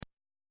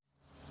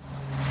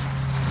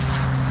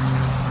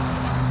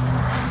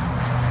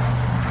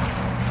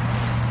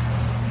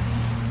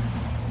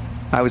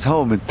I was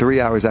home in 3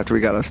 hours after we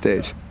got on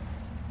stage.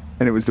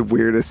 And it was the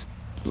weirdest,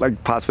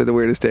 like possibly the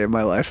weirdest day of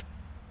my life.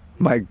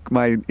 My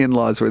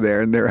in-laws were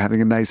there and they were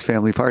having a nice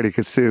family party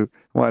because Sue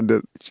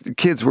wanted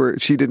to,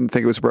 she didn't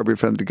think it was appropriate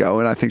for them to go.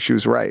 And I think she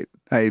was right.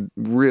 I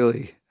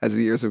really, as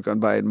the years have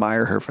gone by,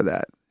 admire her for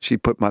that. She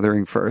put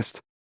mothering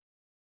first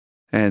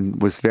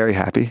and was very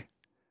happy.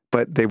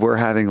 But they were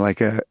having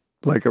like a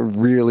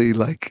really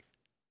like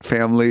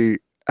family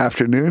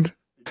afternoon.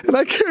 And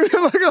I came in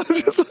I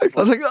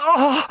was like,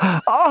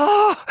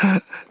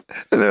 oh.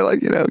 And they're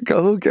like,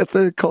 go get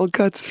the cold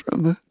cuts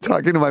from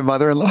talking to my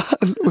mother-in-law,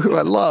 who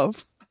I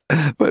love.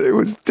 But it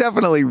was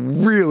definitely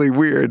really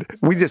weird.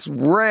 We just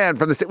ran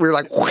from the stage. We were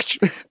like, whoosh.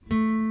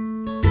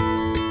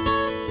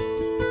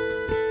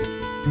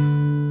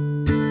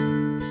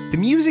 The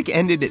music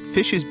ended at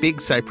Phish's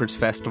Big Cypress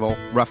Festival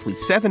roughly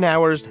 7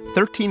 hours,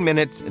 13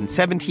 minutes, and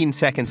 17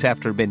 seconds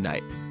after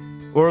midnight,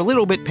 or a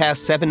little bit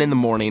past 7 in the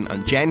morning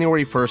on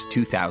January 1st,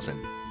 2000.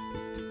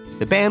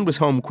 The band was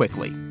home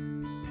quickly.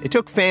 It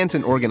took fans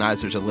and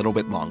organizers a little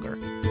bit longer.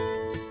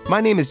 My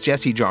name is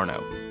Jesse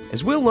Jarnow.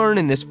 As we'll learn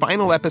in this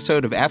final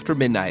episode of After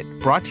Midnight,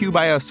 brought to you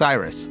by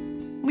Osiris,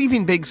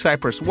 leaving Big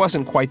Cypress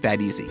wasn't quite that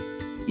easy,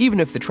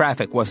 even if the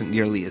traffic wasn't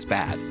nearly as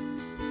bad.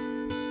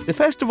 The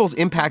festival's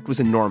impact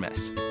was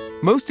enormous,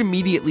 most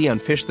immediately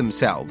on Phish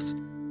themselves.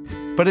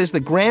 But as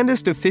the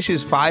grandest of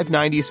Phish's 5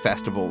 90s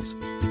festivals,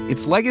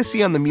 its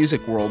legacy on the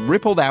music world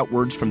rippled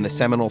outwards from the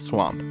Seminole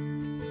Swamp.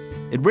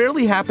 It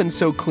rarely happened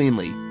so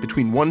cleanly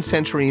between one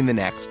century and the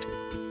next,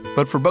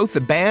 but for both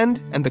the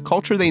band and the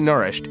culture they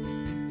nourished,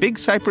 Big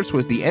Cypress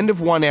was the end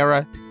of one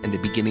era and the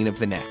beginning of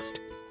the next.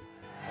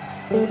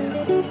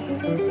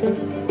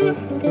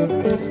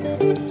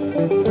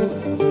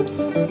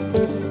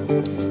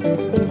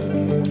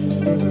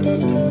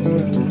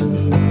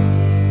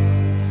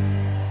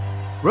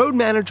 Road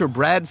manager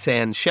Brad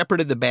Sands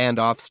shepherded the band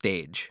off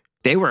stage.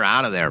 They were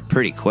out of there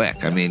pretty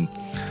quick. I mean,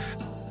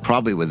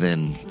 probably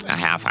within a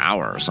half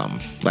hour or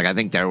something. Like, I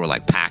think they were,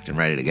 like, packed and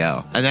ready to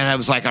go. And then I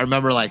was like, I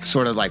remember, like,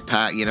 sort of, like,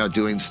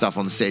 doing stuff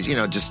on the stage,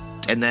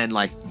 and then,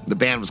 like, the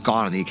band was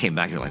gone, and then you came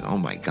back, and you're like, oh,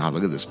 my God,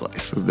 look at this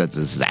place. That's a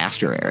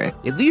disaster area.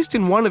 At least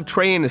in one of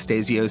Trey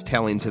Anastasio's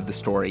tellings of the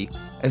story,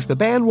 as the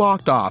band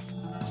walked off,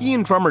 he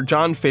and drummer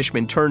John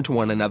Fishman turned to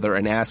one another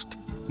and asked,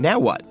 now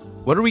what?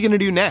 What are we going to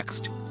do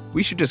next?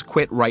 We should just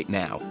quit right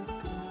now.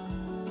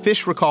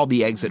 Phish recalled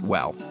the exit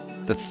well.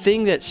 The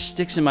thing that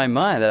sticks in my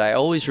mind that I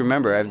always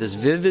remember, I have this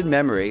vivid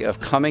memory of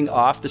coming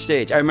off the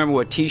stage. I remember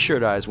what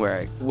T-shirt I was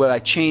wearing, what I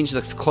changed,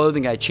 the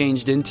clothing I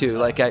changed into.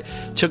 Like, I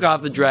took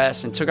off the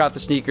dress and took off the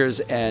sneakers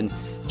and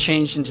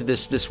changed into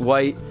this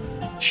white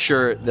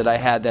shirt that I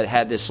had that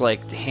had this,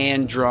 like,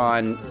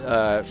 hand-drawn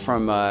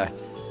from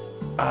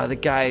the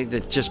guy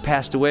that just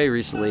passed away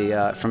recently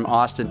from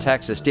Austin,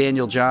 Texas,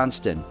 Daniel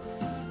Johnston.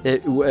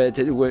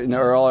 In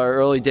our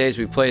early days,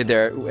 we played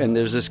there, and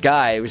there was this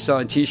guy who was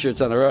selling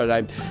T-shirts on the road,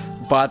 and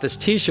I bought this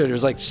T-shirt. It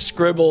was like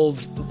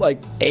scribbled like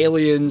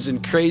aliens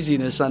and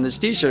craziness on this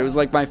T-shirt. It was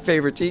like my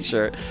favorite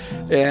T-shirt,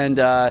 and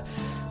I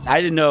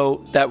didn't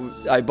know that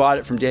I bought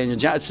it from Daniel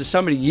Johnston. So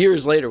somebody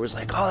years later was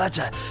like, "Oh, that's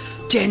a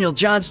Daniel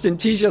Johnston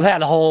T-shirt, that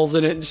had holes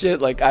in it and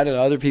shit." Like, I don't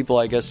know, other people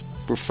I guess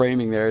were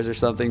framing theirs or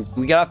something.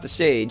 We got off the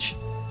stage,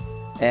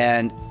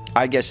 and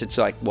I guess it's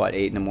like, 8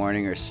 in the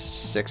morning or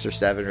 6 or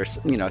 7 or,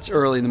 it's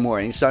early in the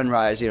morning,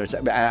 sunrise, it's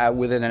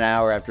within an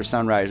hour after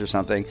sunrise or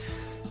something.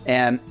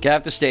 And get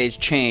off the stage,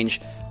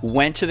 change,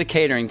 went to the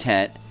catering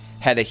tent,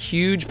 had a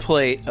huge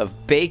plate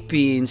of baked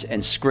beans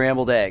and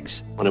scrambled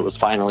eggs. When it was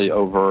finally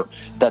over,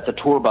 that the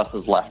tour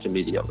buses left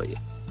immediately.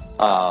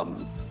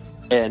 And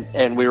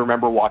we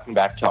remember walking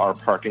back to our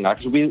parking lot,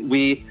 because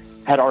we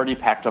had already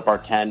packed up our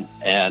tent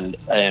and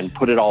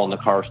put it all in the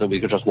car so that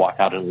we could just walk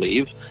out and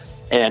leave.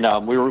 And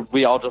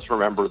we all just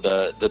remember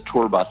the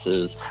tour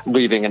buses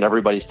leaving and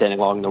everybody standing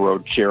along the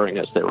road cheering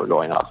as they were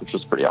going off, which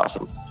was pretty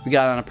awesome. We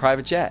got on a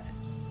private jet,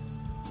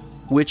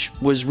 which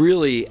was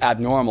really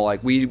abnormal.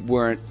 Like, we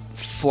weren't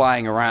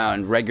flying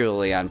around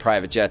regularly on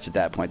private jets at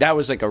that point. That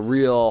was like a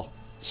real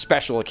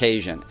special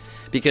occasion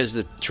because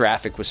the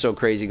traffic was so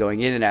crazy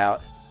going in and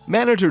out.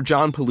 Manager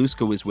John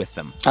Paluska was with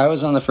them. I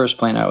was on the first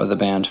plane out with the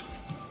band,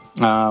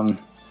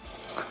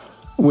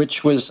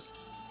 which was...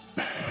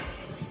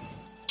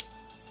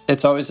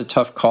 It's always a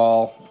tough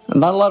call.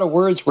 Not a lot of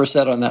words were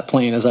said on that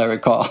plane, as I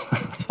recall.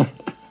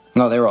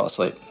 No, they were all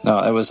asleep. No,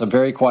 it was a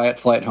very quiet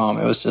flight home.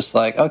 It was just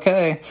like,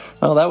 okay,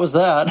 well, that was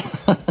that.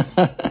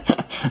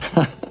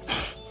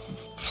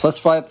 Let's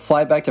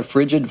fly back to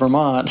frigid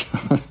Vermont.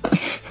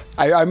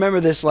 I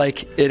remember this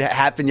like it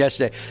happened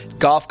yesterday.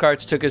 Golf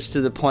carts took us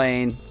to the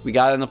plane. We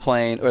got on the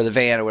plane, or the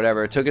van or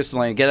whatever. It took us to the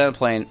plane, get on the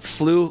plane,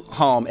 flew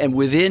home, and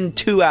within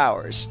 2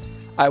 hours,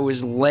 I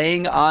was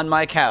laying on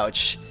my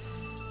couch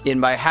in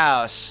my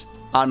house,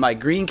 on my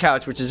green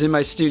couch, which is in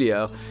my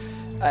studio,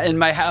 in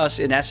my house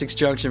in Essex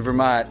Junction,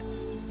 Vermont.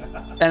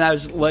 And I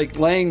was like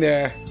laying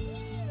there,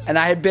 and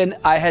I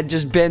had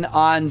just been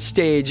on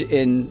stage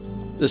in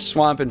the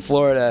swamp in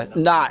Florida,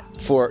 not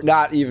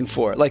even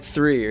four, like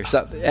 3 or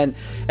something. And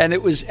I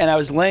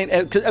was laying,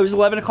 it was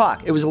 11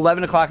 o'clock. It was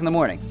 11 o'clock in the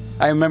morning.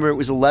 I remember it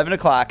was 11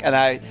 o'clock, and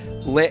I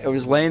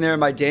was laying there in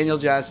my Daniel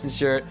Johnston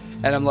shirt,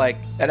 and I'm like,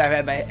 and I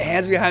had my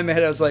hands behind my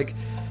head. I was like,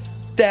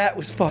 that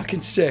was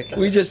fucking sick.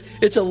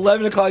 It's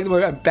 11 o'clock in the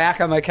morning. I'm back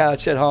on my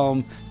couch at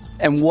home,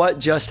 and what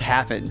just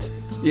happened?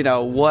 You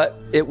know,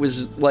 it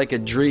was like a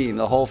dream.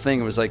 The whole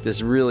thing was like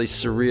this really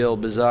surreal,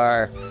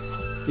 bizarre,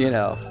 you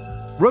know.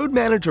 Road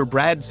manager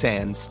Brad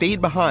Sands stayed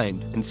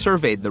behind and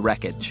surveyed the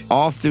wreckage.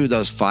 All through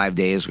those 5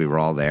 days we were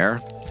all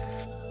there,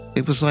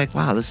 it was like,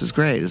 wow, this is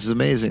great. This is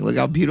amazing. Look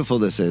how beautiful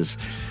this is.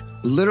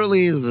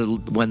 Literally,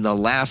 when the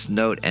last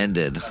note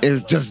ended, it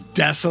was just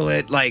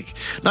desolate. Like,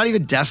 not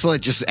even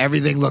desolate, just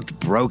everything looked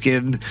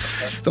broken.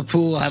 The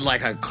pool had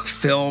like a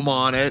film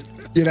on it.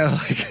 You know,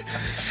 like,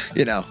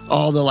 you know,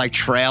 all the like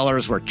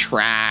trailers were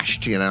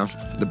trashed, you know.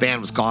 The band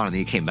was gone, and then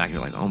you came back and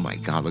you're like, oh my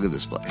God, look at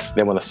this place.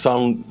 Then when the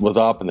sun was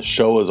up and the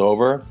show was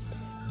over,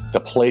 the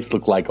place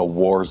looked like a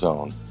war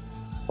zone.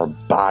 There were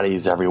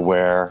bodies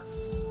everywhere.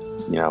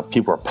 You know,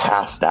 people were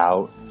passed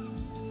out,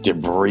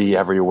 debris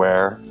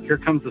everywhere. Here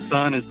Comes the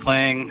Sun is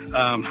playing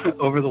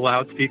over the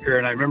loudspeaker,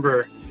 and I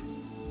remember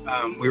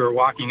we were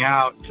walking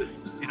out, just,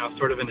 you know,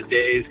 sort of in a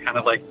daze, kind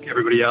of like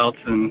everybody else,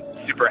 and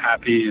super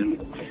happy, and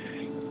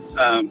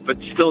but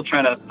still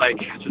trying to like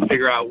just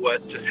figure out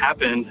what just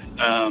happened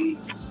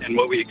and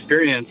what we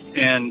experienced.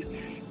 And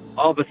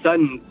all of a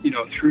sudden, you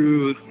know,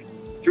 through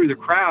the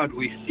crowd,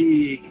 we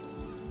see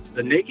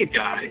the naked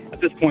guy. At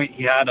this point,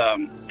 he had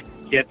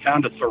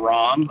found a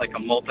sarong, like a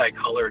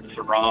multicolored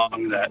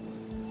sarong that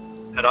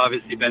had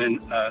obviously been in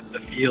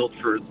the field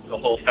for the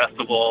whole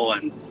festival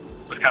and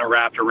was kind of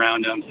wrapped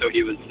around him. So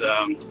he was,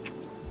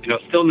 you know,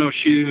 still no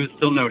shoes,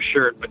 still no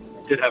shirt, but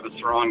did have a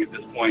sarong at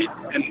this point.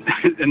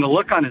 And the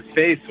look on his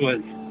face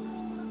was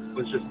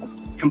just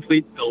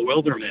complete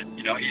bewilderment.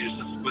 You know, he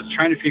just was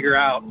trying to figure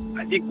out,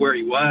 I think, where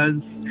he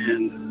was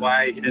and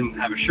why he didn't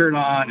have a shirt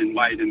on and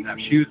why he didn't have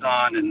shoes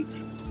on, and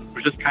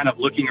was just kind of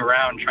looking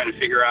around trying to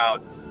figure out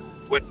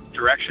what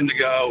direction to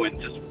go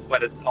and just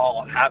what had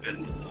all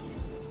happened.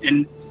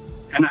 And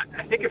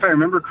I think if I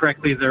remember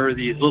correctly, there were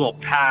these little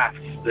paths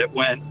that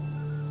went,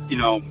 you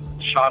know,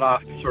 shot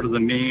off sort of the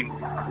main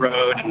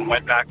road and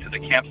went back to the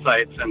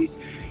campsites,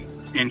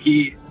 and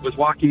he was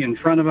walking in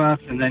front of us,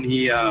 and then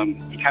he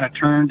kind of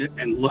turned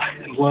and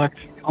looked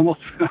almost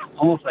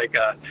like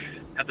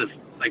had this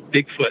like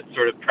Bigfoot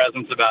sort of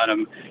presence about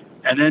him,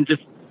 and then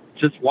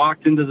just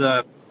walked into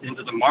the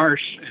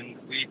marsh, and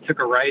we took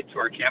a right to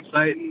our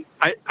campsite. And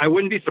I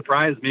wouldn't be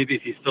surprised maybe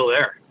if he's still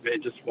there,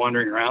 just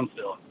wandering around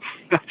still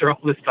after all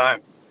this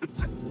time.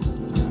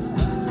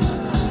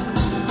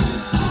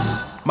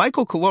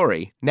 Michael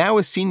Calore, now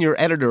a senior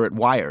editor at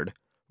Wired,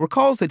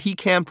 recalls that he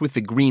camped with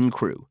the Green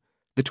Crew,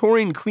 the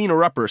touring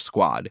cleaner-upper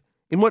squad,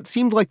 in what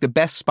seemed like the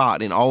best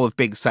spot in all of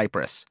Big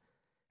Cypress,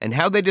 and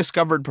how they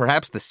discovered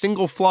perhaps the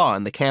single flaw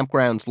in the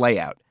campground's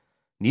layout,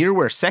 near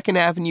where 2nd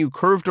Avenue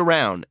curved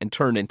around and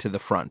turned into the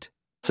front.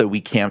 So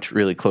we camped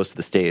really close to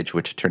the stage,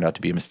 which turned out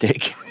to be a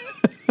mistake.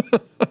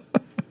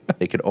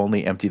 They could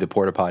only empty the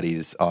porta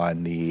potties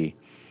on the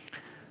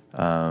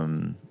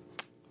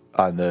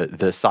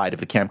side of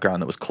the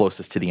campground that was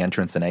closest to the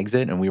entrance and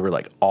exit, and we were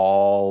like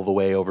all the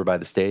way over by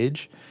the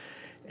stage,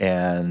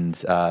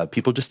 and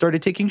people just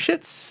started taking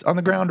shits on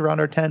the ground around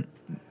our tent.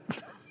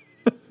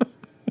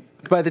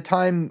 By the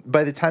time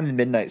the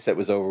midnight set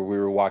was over, we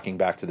were walking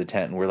back to the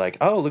tent, and we're like,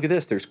 "Oh, look at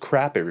this! There's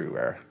crap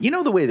everywhere." You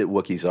know the way that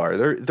Wookiees are.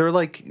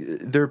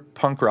 They're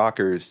punk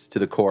rockers to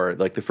the core.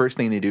 Like, the first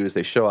thing they do is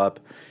they show up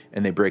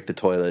and they break the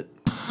toilet.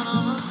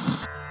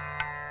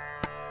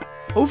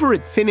 Over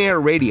at Thin Air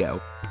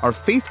Radio, our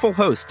faithful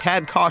host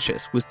Tad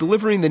Cautious was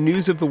delivering the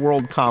news of the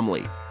world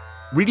calmly,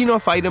 reading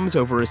off items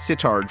over a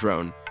sitar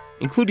drone,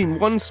 including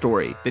one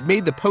story that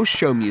made the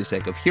post-show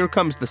music of Here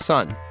Comes the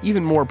Sun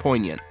even more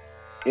poignant.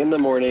 In the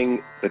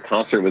morning, the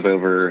concert was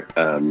over,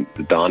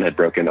 the dawn had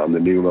broken on the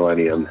new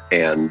millennium,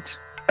 and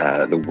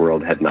the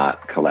world had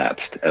not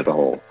collapsed as a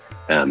whole.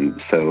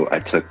 So I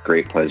took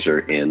great pleasure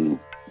in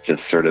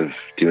just sort of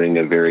doing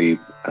a very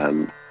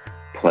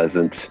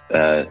pleasant,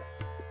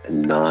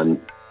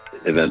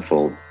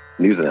 non-eventful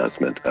news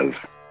announcement of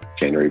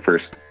January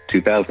 1st,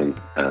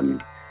 2000.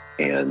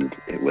 And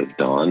it was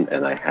dawn,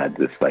 and I had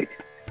this like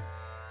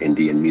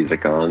Indian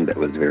music on that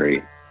was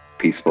very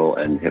peaceful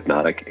and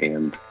hypnotic,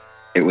 and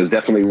it was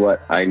definitely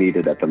what I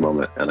needed at the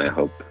moment, and I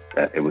hope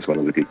that it was what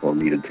other people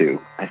needed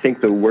too. I think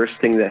the worst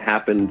thing that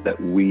happened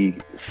that we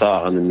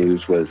saw on the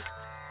news was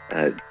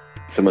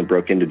someone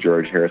broke into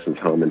George Harrison's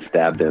home and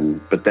stabbed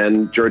him, but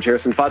then George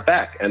Harrison fought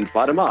back and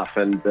fought him off,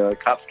 and the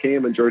cops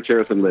came and George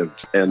Harrison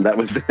lived, and that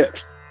was it.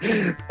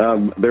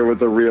 There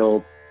was a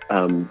real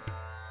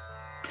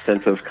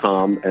sense of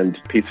calm and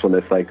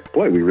peacefulness, like,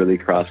 boy, we really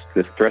crossed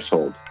this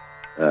threshold,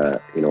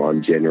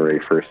 on January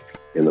 1st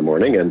in the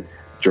morning, and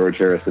George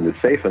Harrison is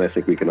safe, and I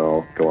think we can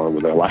all go on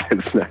with our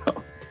lives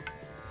now.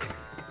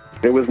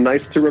 It was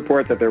nice to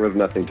report that there was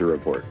nothing to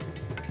report.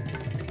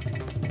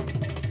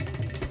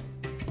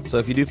 So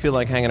if you do feel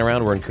like hanging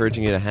around, we're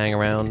encouraging you to hang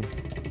around,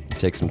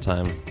 take some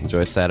time,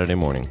 enjoy Saturday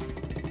morning.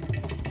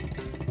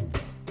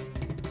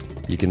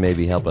 You can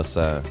maybe help us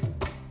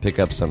pick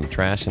up some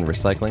trash and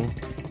recycling.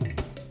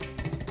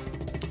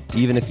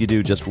 Even if you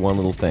do just one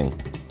little thing,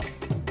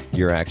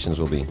 your actions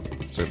will be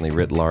certainly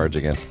writ large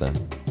against the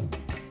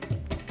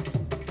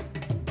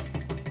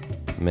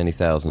many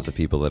thousands of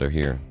people that are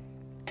here.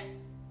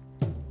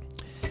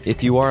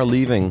 If you are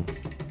leaving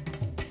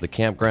the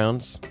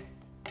campgrounds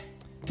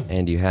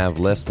and you have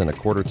less than a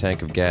quarter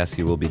tank of gas,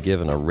 you will be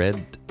given a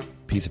red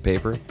piece of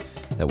paper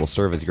that will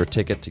serve as your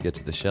ticket to get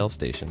to the Shell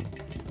station.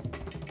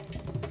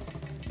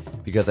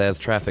 Because as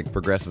traffic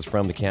progresses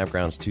from the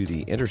campgrounds to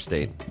the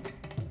interstate,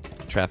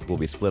 traffic will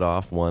be split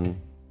off.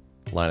 One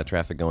line of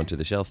traffic going to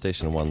the Shell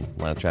station and one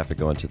line of traffic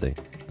going to the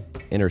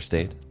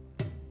interstate,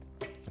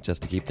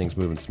 just to keep things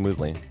moving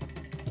smoothly.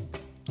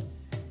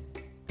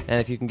 And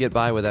if you can get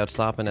by without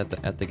stopping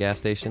at the gas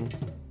station,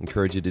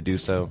 encourage you to do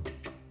so,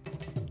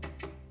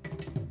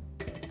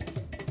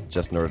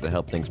 just in order to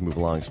help things move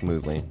along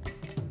smoothly.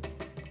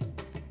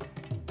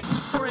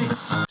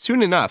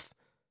 Soon enough,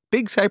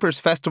 Big Cypress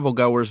Festival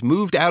goers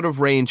moved out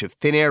of range of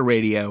thin air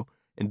radio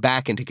and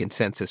back into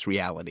consensus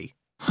reality.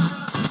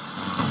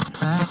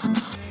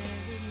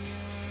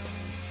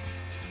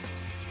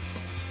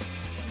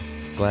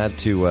 Glad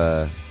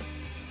to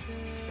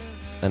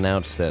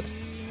announce that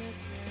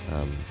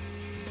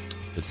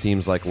it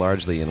seems like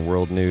largely in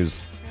world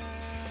news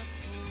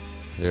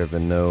there have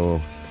been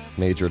no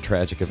major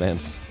tragic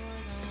events,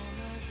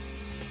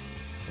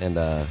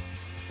 and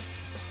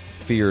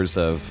fears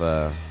of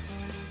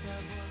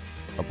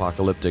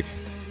apocalyptic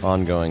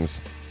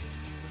ongoings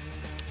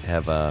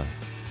have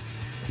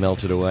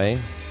melted away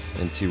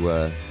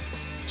into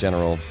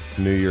general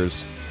New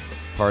Year's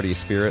party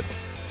spirit.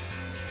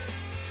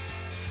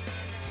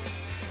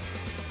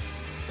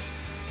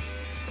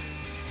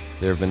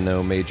 There have been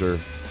no major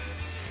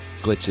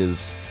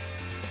glitches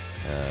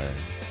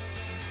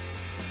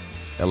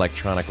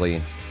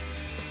electronically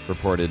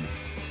reported.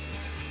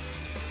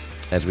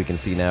 As we can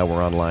see now,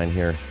 we're online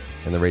here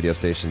in the radio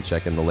station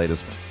checking the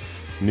latest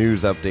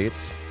news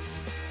updates.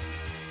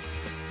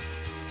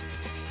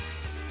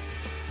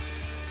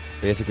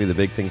 Basically, the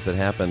big things that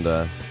happened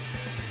over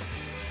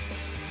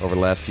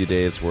the last few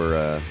days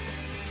were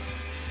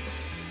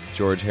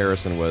George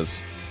Harrison was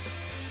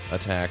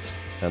attacked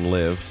and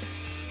lived,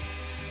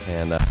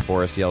 and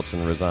Boris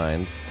Yeltsin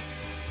resigned,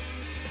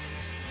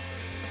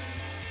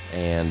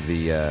 and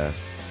the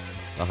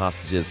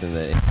hostages in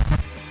the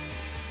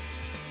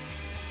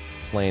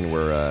plane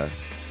were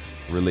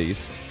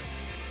released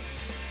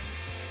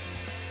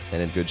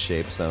and in good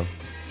shape, so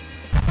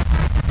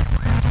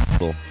a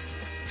little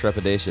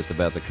trepidatious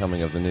about the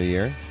coming of the new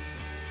year,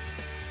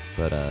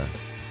 but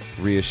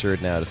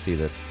reassured now to see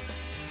that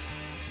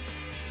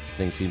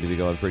things seem to be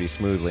going pretty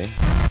smoothly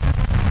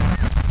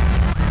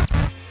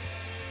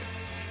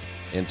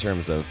in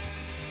terms of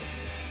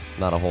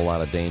not a whole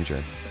lot of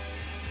danger.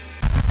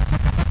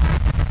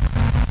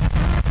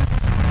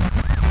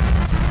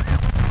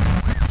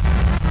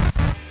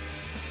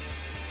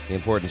 The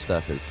important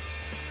stuff is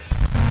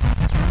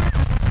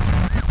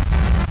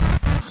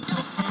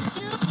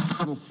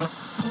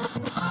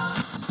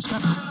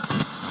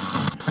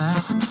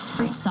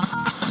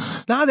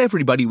not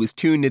everybody was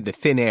tuned into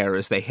thin air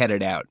as they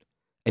headed out,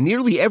 and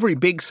nearly every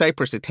Big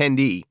Cypress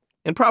attendee,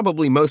 and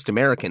probably most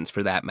Americans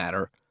for that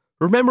matter,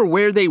 remember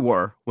where they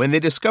were when they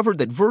discovered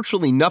that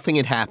virtually nothing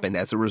had happened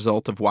as a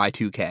result of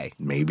Y2K.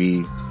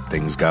 Maybe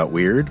things got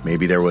weird.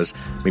 Maybe there was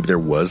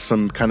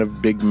some kind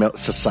of big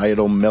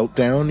societal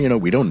meltdown.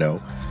 We don't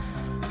know.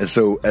 And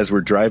so as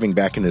we're driving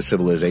back into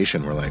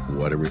civilization, we're like,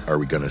 what are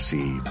we going to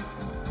see?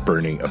 A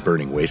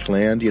burning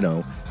wasteland?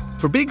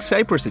 For Big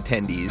Cypress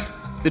attendees,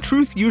 the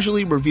truth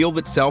usually revealed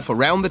itself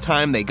around the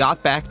time they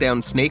got back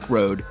down Snake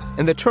Road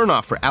and the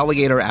turnoff for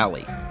Alligator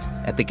Alley,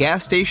 at the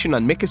gas station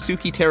on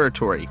Miccosukee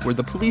territory where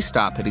the police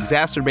stop had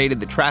exacerbated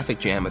the traffic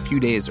jam a few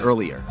days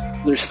earlier.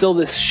 There's still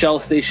this Shell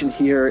station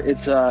here.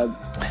 It's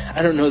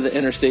I don't know the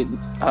interstate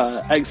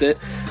exit,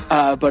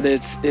 but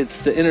it's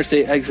the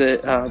interstate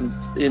exit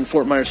in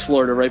Fort Myers,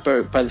 Florida, right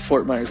by the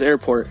Fort Myers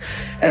airport.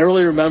 And I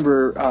really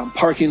remember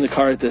parking the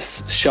car at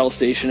this Shell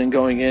station and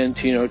going in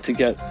to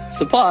get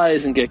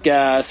supplies and get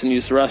gas and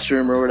use the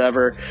restroom or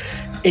whatever,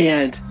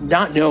 and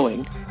not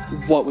knowing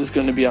what was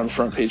going to be on the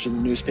front page of the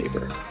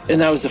newspaper. And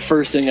that was the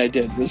first thing I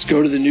did, was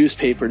go to the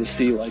newspaper to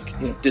see,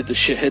 did the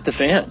shit hit the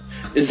fan?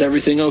 Is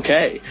everything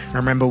okay? I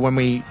remember when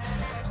we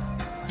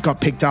got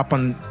picked up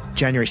on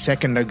January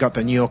 2nd, I got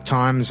the New York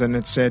Times, and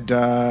it said,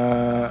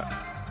 the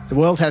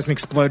world hasn't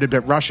exploded,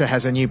 but Russia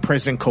has a new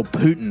president called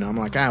Putin. I'm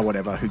like,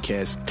 whatever, who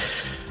cares?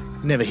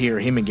 Never hear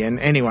him again.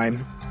 Anyway.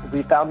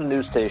 We found a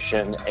news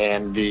station,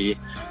 and the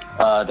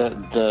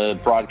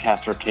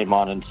broadcaster came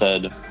on and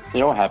said,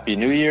 Happy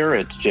New Year.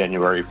 It's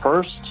January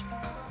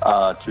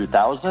 1st,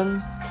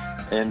 2000,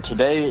 and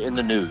today in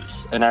the news.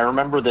 And I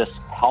remember this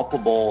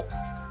palpable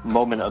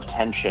moment of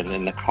tension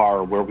in the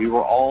car where we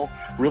were all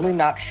really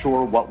not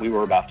sure what we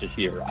were about to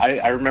hear.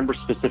 I remember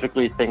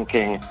specifically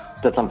thinking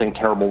that something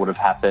terrible would have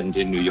happened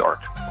in New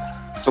York.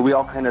 So we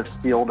all kind of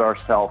steeled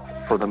ourselves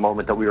for the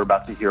moment that we were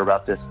about to hear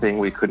about this thing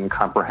we couldn't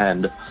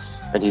comprehend.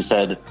 And he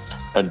said,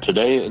 and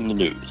today in the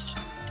news.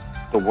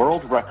 The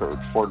world record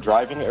for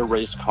driving a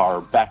race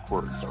car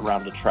backwards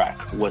around a track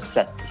was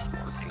set this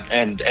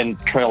morning and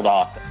trailed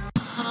off.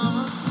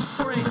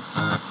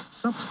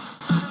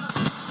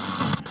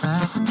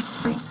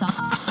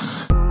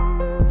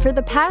 For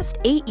the past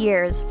 8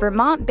 years,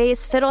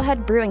 Vermont-based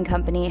Fiddlehead Brewing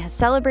Company has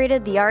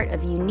celebrated the art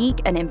of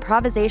unique and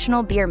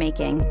improvisational beer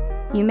making.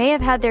 You may have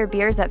had their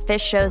beers at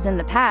Phish shows in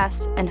the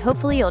past, and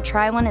hopefully you'll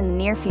try one in the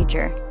near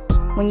future.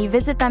 When you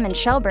visit them in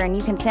Shelburne,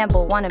 you can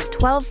sample one of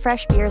 12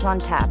 fresh beers on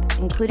tap,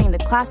 including the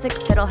classic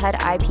Fiddlehead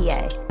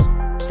IPA.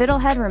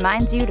 Fiddlehead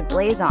reminds you to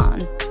blaze on.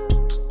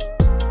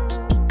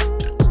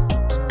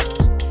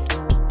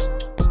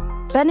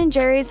 Ben &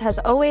 Jerry's has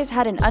always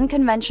had an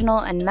unconventional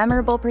and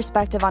memorable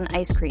perspective on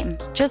ice cream,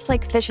 just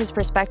like Phish's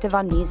perspective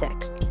on music.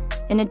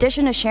 In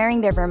addition to sharing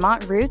their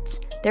Vermont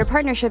roots, their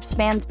partnership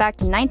spans back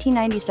to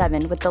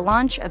 1997 with the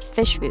launch of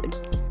Phish Food,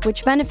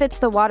 which benefits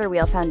the Water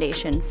Wheel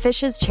Foundation,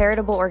 Phish's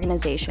charitable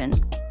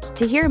organization.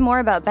 To hear more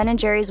about Ben &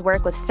 Jerry's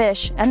work with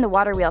Phish and the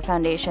Water Wheel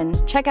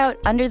Foundation, check out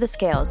Under the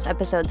Scales,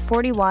 episodes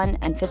 41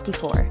 and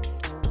 54.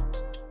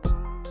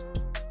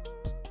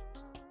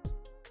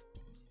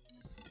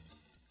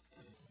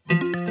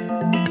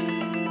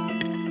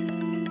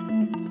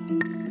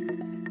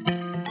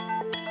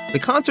 The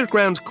concert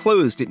grounds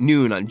closed at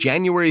noon on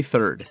January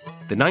 3rd,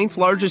 the 9th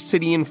largest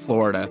city in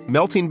Florida,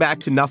 melting back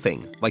to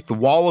nothing, like the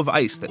wall of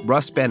ice that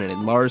Russ Bennett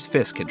and Lars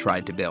Fisk had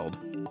tried to build.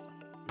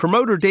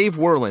 Promoter Dave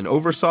Werlin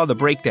oversaw the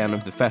breakdown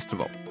of the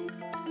festival.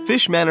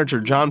 Phish manager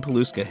John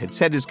Paluska had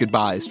said his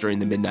goodbyes during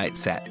the midnight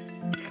set.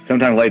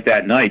 Sometime late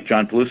that night,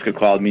 John Paluska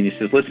called me and he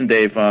says, "Listen,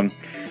 Dave,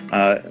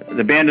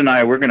 the band and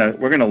I, we're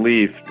gonna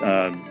leave,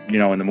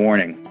 in the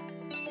morning,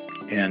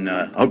 and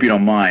I hope you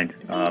don't mind.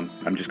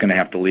 I'm just gonna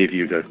have to leave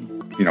you to,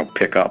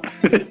 pick up."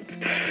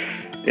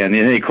 And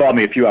then he called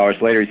me a few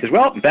hours later. He says,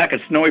 "Well, I'm back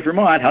at snowy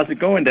Vermont. How's it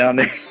going down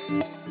there?"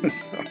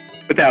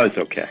 But that was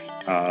okay.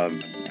 I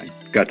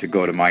got to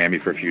go to Miami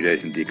for a few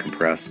days and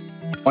decompress.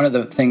 One of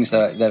the things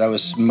that I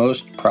was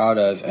most proud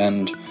of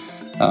and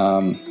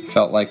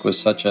felt like was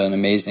such an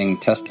amazing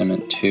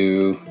testament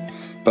to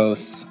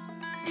both,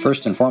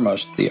 first and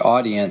foremost, the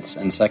audience,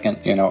 and second,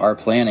 our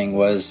planning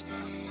was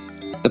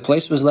the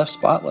place was left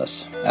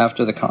spotless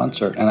after the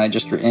concert. And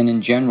and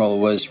in general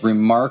was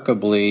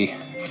remarkably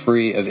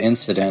free of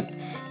incident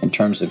in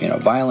terms of,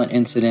 violent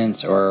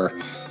incidents or,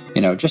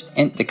 just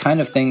the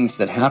kind of things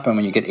that happen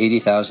when you get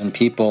 80,000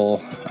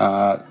 people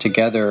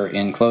together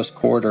in close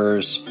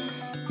quarters,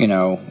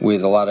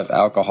 with a lot of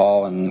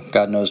alcohol and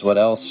God knows what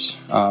else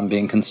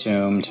being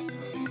consumed.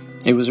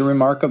 It was a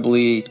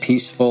remarkably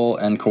peaceful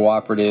and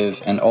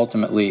cooperative and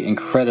ultimately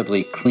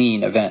incredibly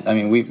clean event. I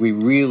mean, we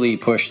really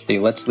pushed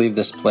let's leave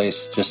this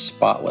place just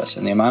spotless.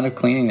 And the amount of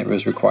cleaning that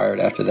was required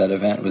after that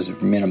event was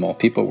minimal.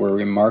 People were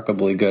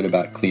remarkably good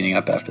about cleaning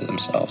up after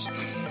themselves.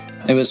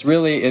 It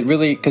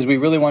really, because we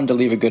really wanted to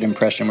leave a good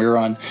impression. We were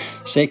on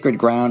sacred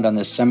ground on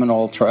the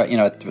Seminole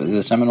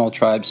the Seminole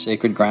tribe's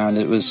sacred ground.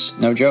 It was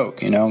no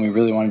joke, and we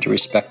really wanted to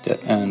respect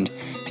it, and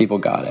people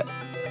got it.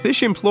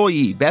 Phish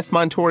employee Beth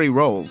Montori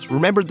Rolls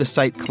remembered the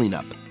site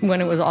cleanup. When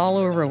it was all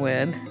over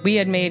with, we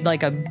had made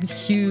a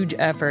huge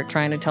effort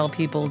trying to tell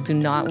people, do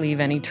not leave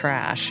any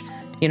trash.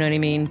 You know what I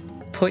mean?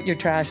 Put your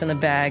trash in the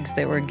bags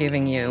they were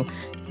giving you.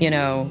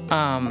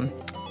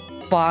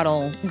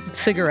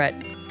 Cigarette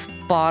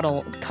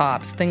bottle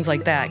tops, things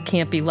like that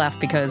can't be left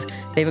because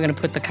they were going to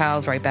put the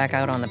cows right back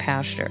out on the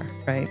pasture,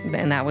 right?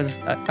 And that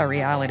was a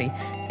reality.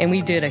 And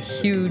we did a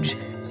huge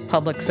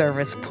public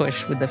service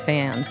push with the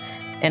fans.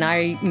 And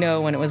I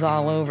know when it was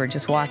all over,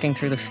 just walking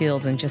through the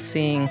fields and just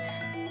seeing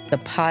the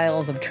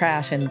piles of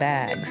trash in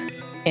bags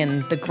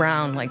and the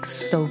ground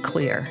so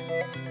clear.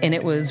 And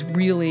it was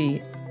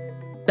really,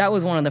 that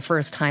was one of the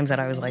first times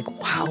that I was like,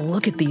 wow,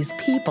 look at these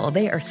people.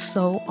 They are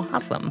so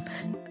awesome,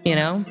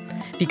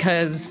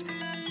 because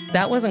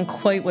that wasn't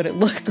quite what it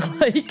looked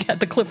like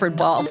at the Clifford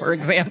Ball, for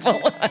example.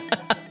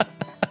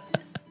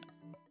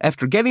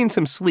 After getting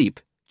some sleep,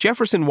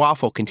 Jefferson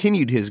Waffle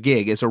continued his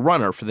gig as a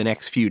runner for the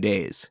next few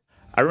days.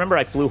 I remember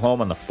I flew home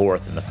on the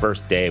 4th, and the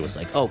first day was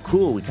like, oh,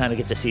 cool, we kind of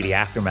get to see the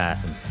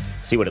aftermath and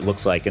see what it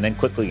looks like. And then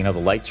quickly, the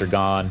lights are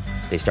gone.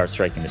 They start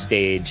striking the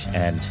stage,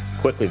 and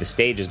quickly the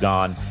stage is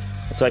gone.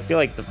 And so I feel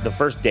like the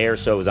first day or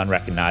so was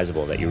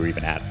unrecognizable that you were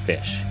even at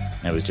Phish.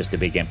 And it was just a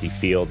big empty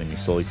field, and you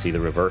slowly see the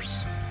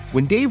reverse.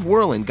 When Dave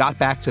Werlin got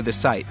back to the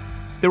site,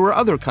 there were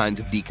other kinds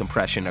of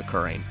decompression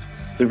occurring.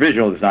 The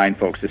visual design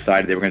folks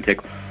decided they were going to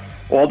take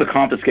all the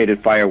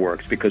confiscated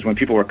fireworks, because when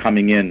people were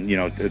coming in,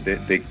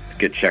 they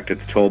get checked at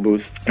the toll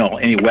booth.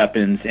 Any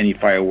weapons, any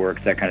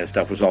fireworks, that kind of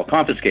stuff was all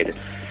confiscated.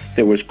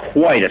 There was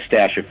quite a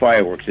stash of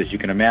fireworks, as you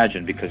can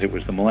imagine, because it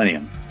was the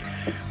millennium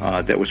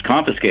that was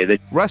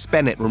confiscated. Russ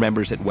Bennett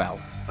remembers it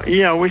well.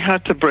 Yeah, we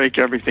had to break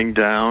everything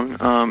down,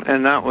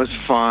 and that was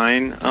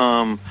fine.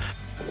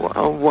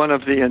 One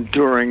of the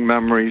enduring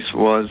memories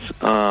was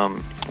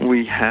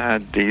we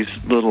had these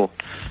little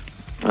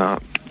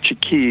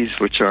chiquis,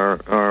 which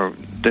are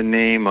the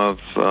name of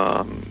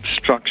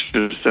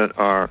structures that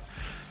are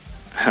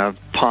have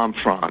palm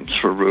fronds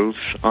for roofs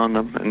on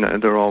them,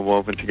 and they're all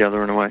woven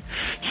together in a way.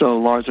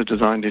 So Larsa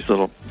designed these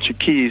little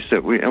chiquis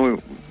that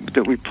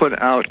we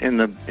put out in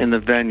the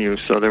venue,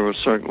 so there were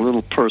sort of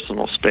little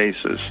personal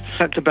spaces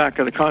at the back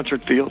of the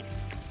concert field.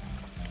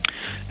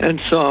 And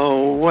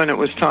so when it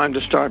was time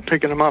to start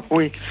picking them up,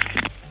 we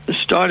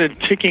started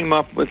picking them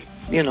up with,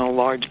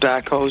 large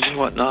backhoes and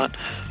whatnot.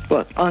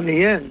 But on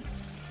the end,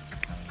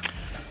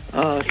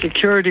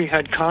 security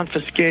had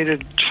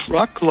confiscated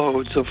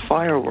truckloads of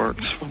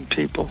fireworks from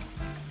people.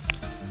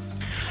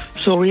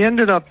 So we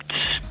ended up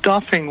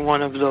stuffing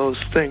one of those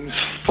things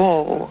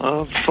full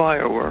of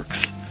fireworks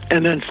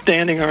and then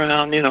standing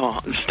around,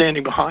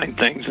 standing behind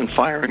things and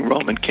firing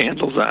Roman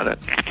candles at it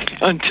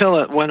until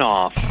it went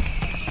off,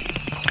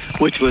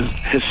 which was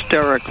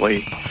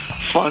hysterically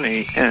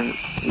funny and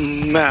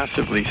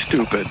massively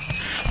stupid.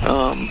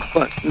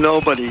 But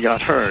nobody got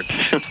hurt.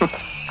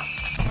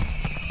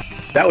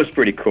 That was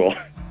pretty cool.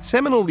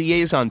 Seminole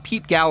liaison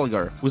Pete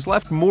Gallagher was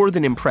left more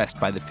than impressed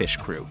by the Phish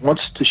crew. Once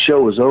the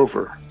show was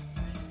over,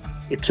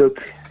 it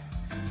took,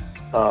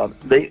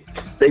 they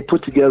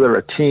put together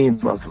a team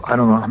of, I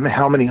don't know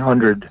how many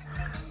hundred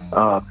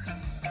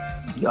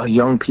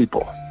young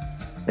people,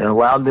 and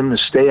allowed them to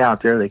stay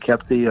out there. They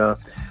kept the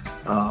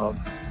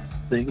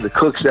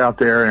cooks out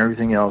there and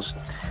everything else,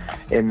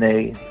 and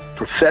they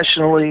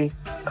professionally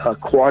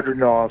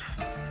quadranted off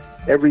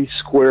every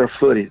square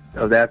foot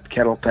of that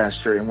cattle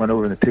pasture and went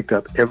over and picked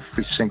up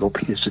every single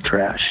piece of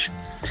trash.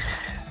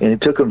 And it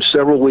took them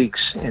several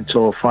weeks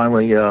until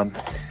finally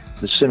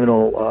the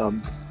Seminole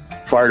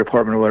Fire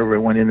Department or whatever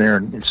went in there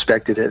and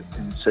inspected it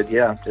and said,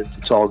 "Yeah,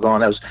 it's all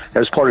gone." That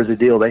was part of the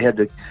deal. They had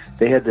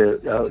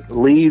to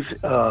leave,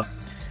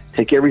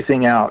 take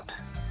everything out,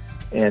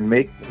 and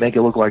make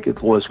it look like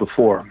it was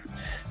before,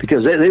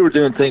 because they were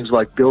doing things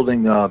like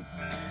building.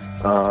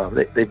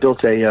 They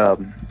built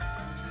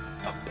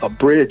a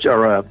bridge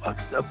or a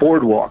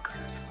boardwalk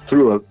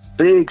through a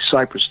big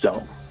cypress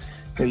dome.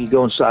 You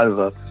go inside of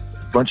a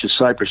bunch of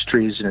cypress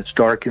trees, and it's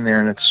dark in there,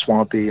 and it's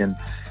swampy, and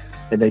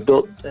they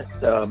built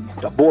a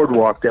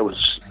boardwalk that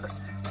was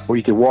where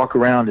you could walk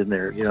around in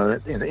there,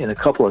 in a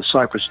couple of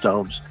cypress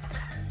domes.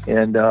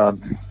 And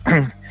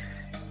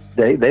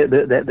they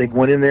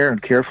went in there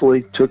and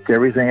carefully took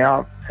everything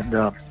out. And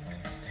of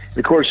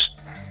course,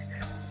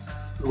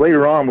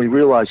 later on, we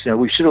realized,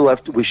 we should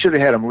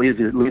have had them leave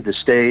the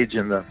stage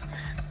and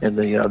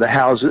the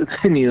houses,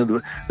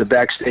 the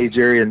backstage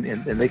area,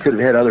 and they could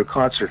have had other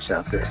concerts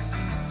out there.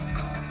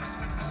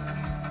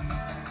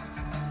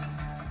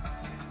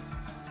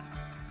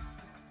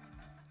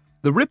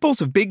 The ripples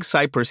of Big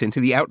Cypress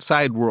into the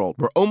outside world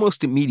were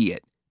almost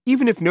immediate,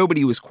 even if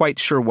nobody was quite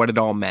sure what it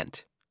all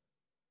meant.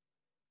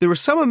 There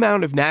was some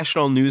amount of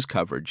national news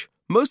coverage,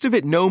 most of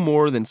it no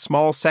more than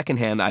small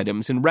secondhand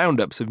items and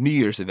roundups of New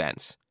Year's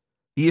events.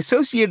 The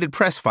Associated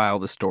Press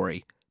filed a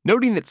story,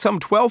 noting that some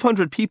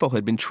 1,200 people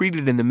had been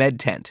treated in the med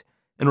tent,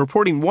 and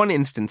reporting one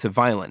instance of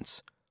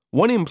violence.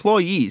 One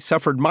employee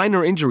suffered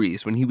minor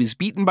injuries when he was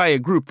beaten by a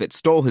group that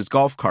stole his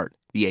golf cart,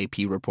 the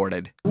AP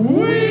reported.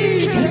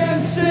 We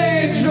can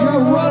stage a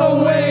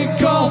runaway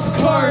golf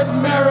cart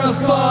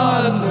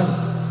marathon!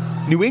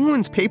 New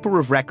England's paper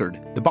of record,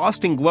 the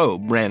Boston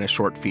Globe, ran a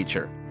short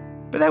feature.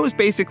 But that was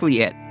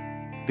basically it.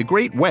 The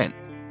great went,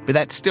 but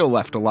that still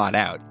left a lot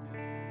out.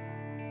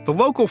 The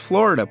local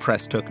Florida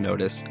press took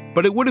notice,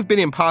 but it would have been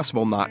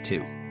impossible not to.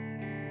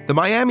 The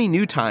Miami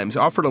New Times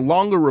offered a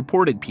longer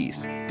reported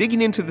piece,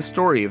 digging into the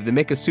story of the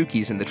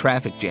Miccosukees and the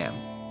traffic jam.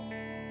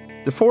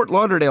 The Fort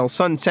Lauderdale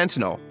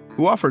Sun-Sentinel,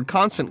 who offered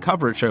constant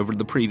coverage over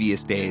the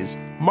previous days,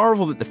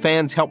 marveled at the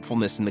fans'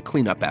 helpfulness in the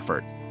cleanup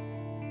effort.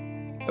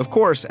 Of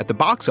course, at the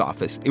box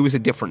office, it was a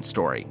different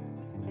story.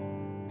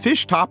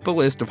 Phish topped the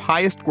list of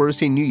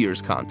highest-grossing New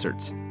Year's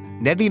concerts,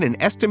 netting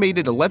an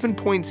estimated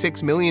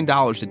 $11.6 million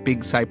at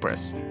Big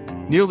Cypress,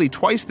 nearly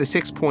twice the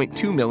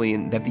 $6.2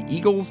 million that the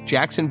Eagles,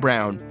 Jackson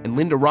Browne, and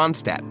Linda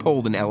Ronstadt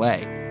pulled in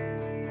L.A.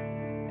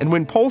 And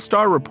when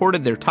Pollstar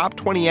reported their top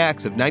 20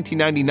 acts of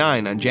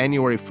 1999 on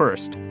January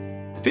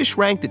 1st, Phish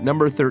ranked at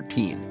number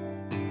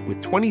 13,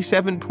 with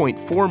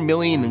 $27.4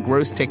 million in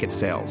gross ticket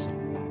sales,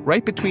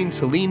 right between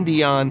Celine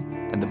Dion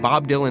and the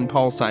Bob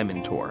Dylan-Paul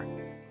Simon tour.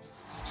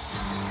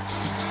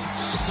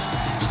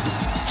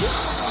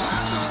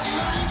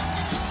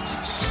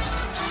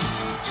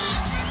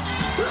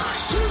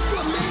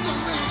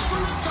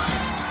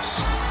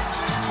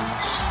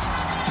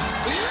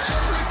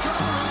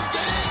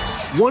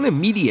 One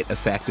immediate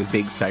effect of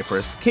Big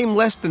Cypress came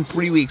less than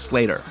 3 weeks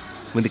later,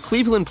 when the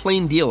Cleveland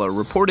Plain Dealer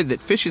reported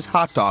that Phish's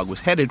hot dog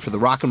was headed for the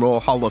Rock and Roll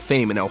Hall of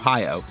Fame in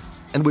Ohio,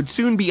 and would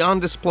soon be on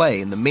display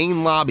in the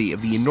main lobby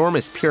of the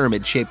enormous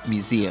pyramid-shaped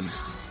museum.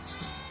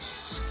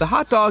 The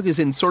hot dog is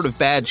in sort of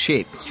bad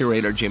shape,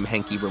 curator Jim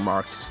Henke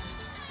remarked.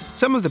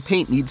 Some of the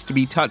paint needs to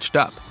be touched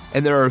up,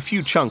 and there are a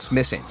few chunks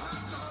missing.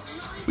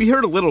 We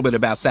heard a little bit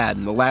about that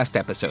in the last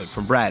episode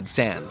from Brad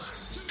Sands.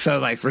 So,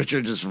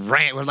 Richard just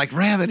ram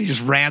it, he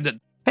just rammed it.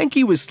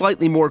 Henke was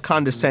slightly more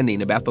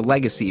condescending about the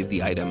legacy of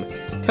the item,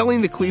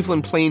 telling the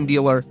Cleveland Plain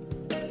Dealer,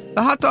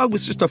 The hot dog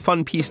was just a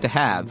fun piece to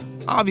have.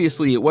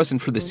 Obviously, it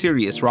wasn't for the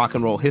serious rock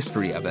and roll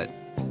history of it.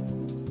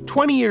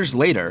 20 years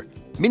later,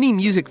 many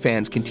music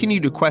fans continue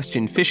to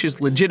question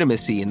Phish's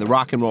legitimacy in the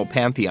rock and roll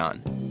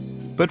pantheon.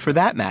 But for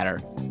that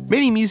matter,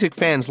 many music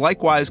fans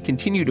likewise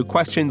continue to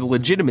question the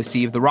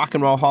legitimacy of the Rock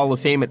and Roll Hall of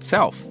Fame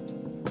itself.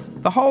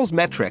 The Hall's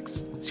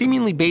metrics,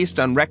 seemingly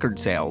based on record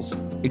sales,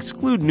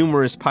 exclude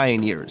numerous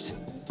pioneers.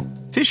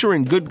 Phish are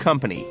in good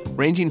company,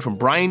 ranging from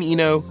Brian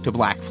Eno to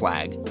Black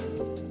Flag.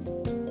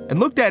 And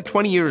looked at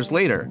 20 years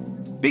later,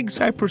 Big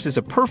Cypress is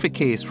a perfect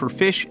case for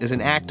Phish as an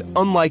act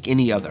unlike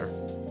any other.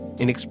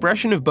 An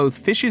expression of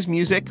both Phish's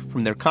music,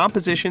 from their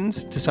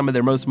compositions to some of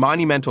their most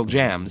monumental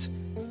jams,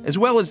 as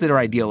well as their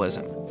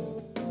idealism.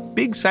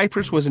 Big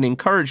Cypress was an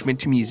encouragement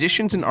to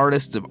musicians and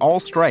artists of all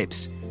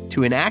stripes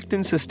to enact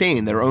and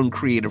sustain their own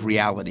creative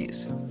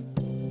realities.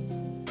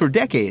 For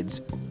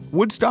decades,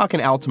 Woodstock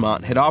and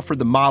Altamont had offered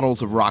the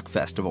models of rock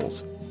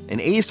festivals, an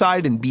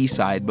A-side and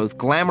B-side both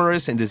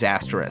glamorous and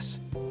disastrous.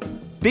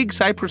 Big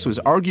Cypress was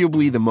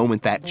arguably the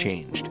moment that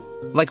changed.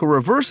 Like a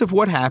reverse of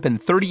what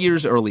happened 30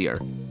 years earlier,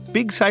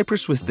 Big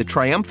Cypress was the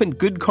triumphant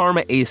Good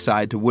Karma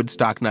A-side to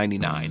Woodstock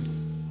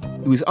 99.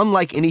 It was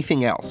unlike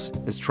anything else,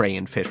 as Trey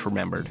and Phish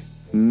remembered.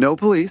 No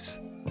police,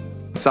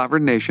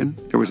 sovereign nation.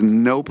 There was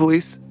no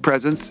police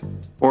presence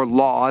or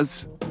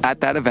laws at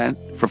that event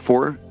for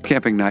 4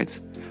 camping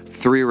nights,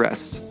 3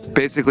 arrests,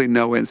 basically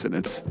no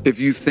incidents. If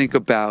you think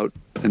about,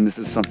 and this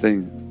is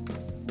something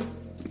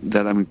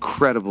that I'm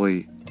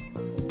incredibly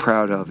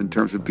proud of in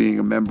terms of being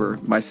a member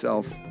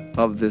myself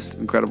of this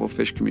incredible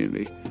Phish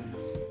community,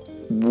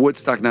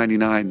 Woodstock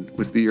 99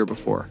 was the year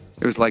before.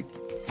 It was like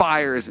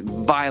fires and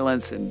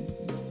violence and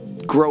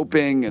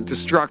groping and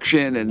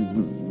destruction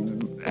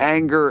and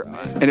anger,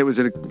 and it was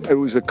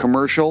a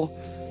commercial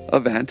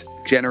event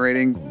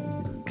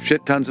generating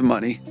shit tons of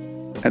money,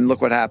 and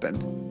look what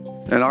happened.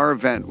 And our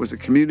event was a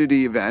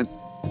community event.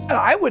 And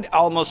I would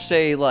almost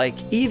say, like,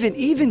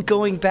 even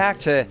going back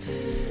to,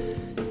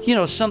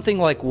 something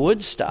like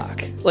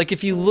Woodstock. Like,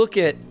 if you look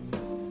at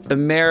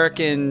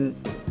American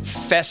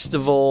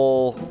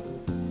festival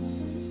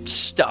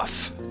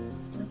stuff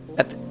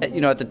at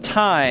the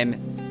time,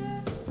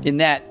 in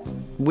that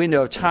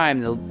window of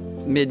time, the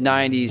mid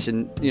 90s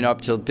and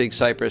up till Big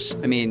Cypress,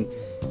 I mean,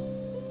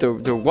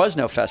 there was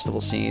no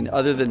festival scene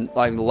other than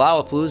like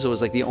Lollapalooza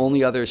was like the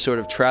only other sort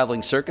of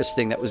traveling circus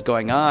thing that was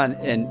going on,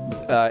 and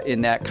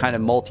in that kind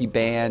of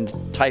multi-band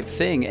type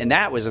thing, and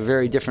that was a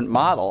very different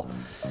model.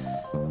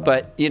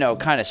 But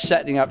kind of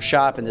setting up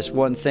shop in this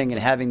one thing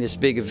and having this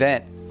big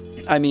event,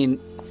 I mean,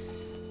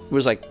 it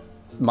was like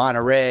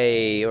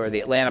Monterey or the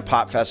Atlanta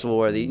Pop Festival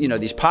or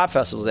these pop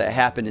festivals that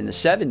happened in the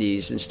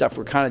 70s and stuff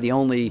were kind of the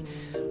only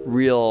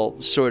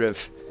real sort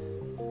of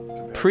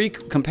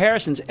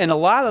pre-comparisons, and a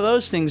lot of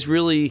those things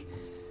really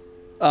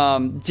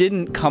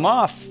didn't come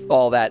off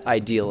all that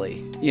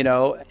ideally,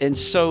 and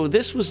so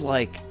this was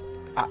like,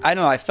 I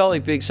don't know, I felt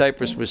like Big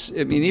Cypress was,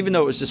 I mean, even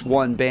though it was just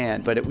one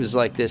band, but it was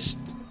like this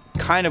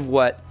kind of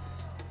what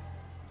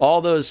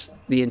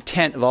the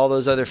intent of all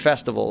those other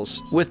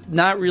festivals with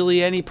not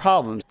really any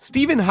problems.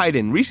 Stephen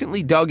Hyden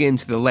recently dug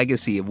into the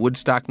legacy of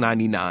Woodstock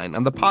 99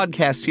 on the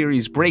podcast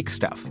series Break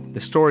Stuff, the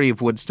story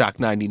of Woodstock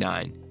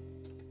 99.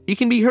 He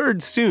can be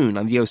heard soon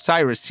on the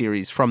Osiris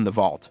series From the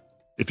Vault.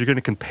 If you're going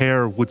to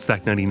compare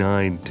Woodstock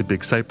 99 to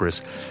Big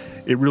Cypress,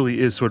 it really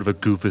is sort of a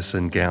Goofus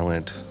and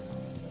Gallant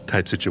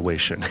type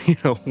situation,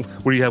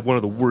 where you have one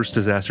of the worst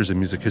disasters in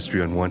music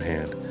history on one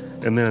hand,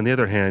 and then on the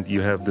other hand, you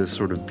have this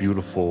sort of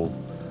beautiful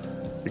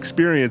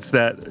experience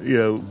that,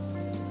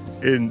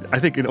 I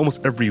think in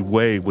almost every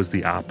way was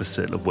the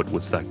opposite of what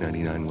Woodstock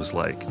 99 was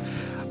like.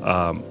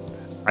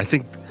 I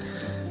think,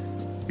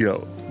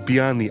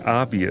 beyond the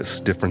obvious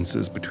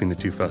differences between the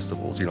two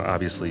festivals,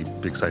 obviously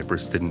Big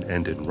Cypress didn't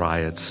end in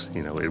riots.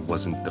 It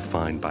wasn't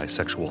defined by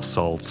sexual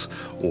assaults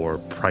or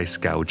price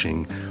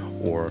gouging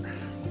or,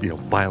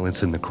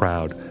 violence in the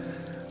crowd.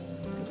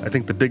 I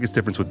think the biggest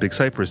difference with Big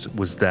Cypress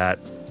was that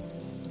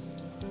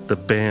the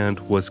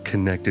band was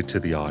connected to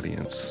the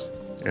audience,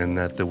 and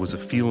that there was a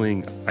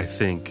feeling, I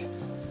think,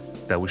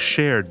 that was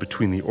shared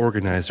between the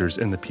organizers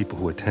and the people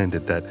who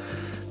attended, that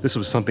this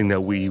was something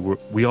that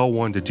we all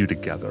wanted to do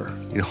together.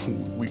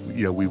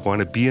 We want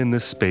to be in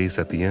this space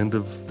at the end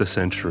of the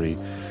century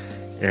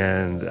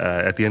and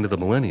at the end of the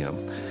millennium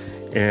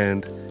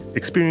and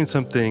experience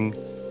something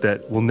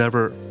that will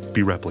never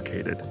be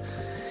replicated.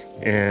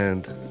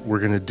 And we're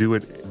going to do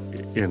it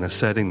in a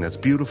setting that's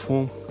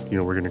beautiful.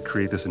 We're going to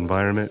create this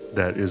environment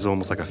that is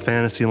almost like a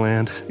fantasy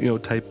land,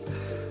 type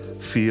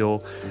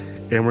feel.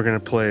 And we're going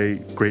to play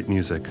great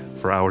music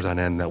for hours on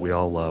end that we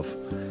all love.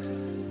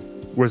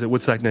 Whereas at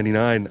Woodstock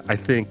 99, I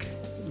think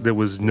there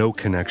was no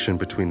connection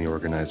between the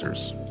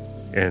organizers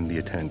and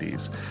the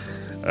attendees.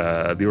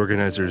 The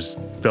organizers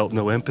felt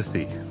no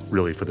empathy,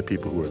 really, for the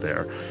people who were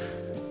there.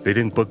 They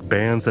didn't book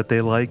bands that they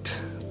liked.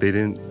 They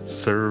didn't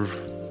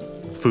serve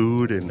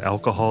food and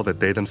alcohol that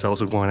they themselves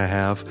would want to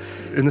have.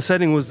 And the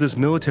setting was this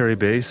military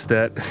base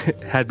that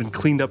had been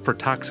cleaned up for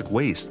toxic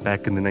waste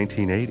back in the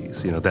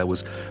 1980s. That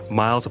was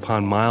miles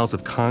upon miles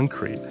of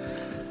concrete.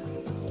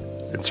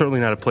 It's certainly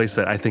not a place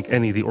that I think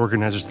any of the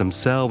organizers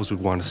themselves would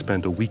want to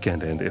spend a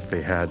weekend in if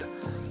they had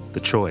the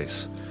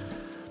choice.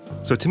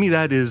 So to me,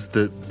 that is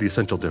the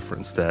essential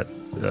difference, that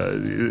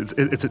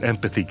it's an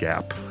empathy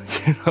gap,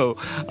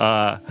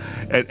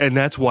 and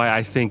that's why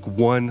I think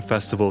one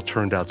festival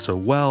turned out so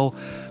well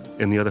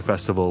and the other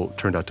festival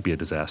turned out to be a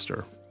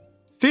disaster.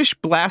 Phish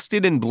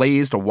blasted and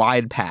blazed a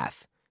wide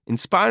path,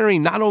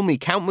 inspiring not only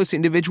countless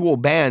individual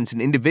bands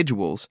and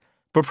individuals,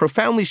 but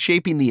profoundly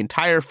shaping the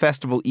entire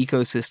festival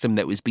ecosystem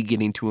that was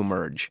beginning to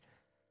emerge.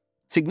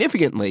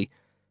 Significantly,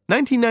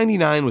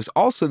 1999 was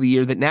also the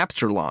year that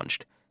Napster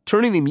launched,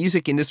 turning the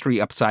music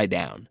industry upside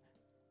down.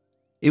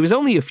 It was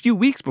only a few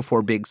weeks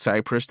before Big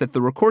Cypress that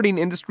the Recording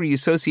Industry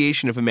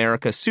Association of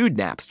America sued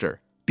Napster,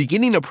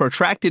 beginning a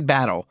protracted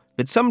battle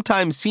that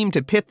sometimes seemed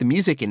to pit the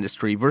music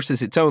industry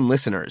versus its own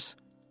listeners.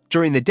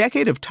 During the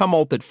decade of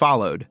tumult that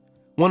followed,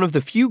 one of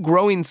the few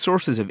growing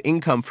sources of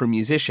income for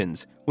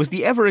musicians was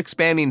the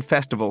ever-expanding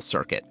festival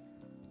circuit,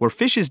 where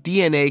Phish's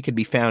DNA could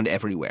be found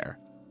everywhere.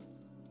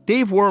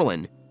 Dave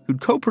Werlin, who'd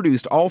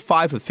co-produced all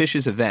 5 of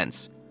Phish's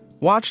events,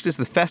 watched as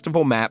the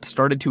festival map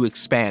started to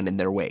expand in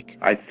their wake.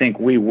 I think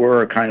we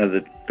were kind of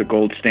the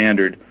gold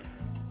standard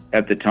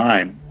at the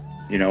time,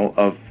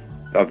 of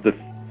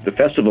the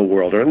festival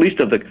world, or at least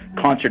of the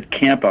concert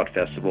campout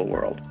festival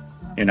world,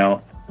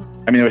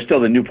 there was still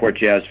the Newport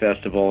Jazz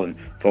Festival and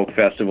Folk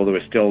Festival. There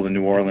was still the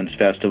New Orleans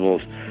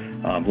festivals,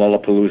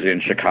 Lollapalooza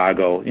in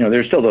Chicago.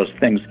 There's still those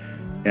things,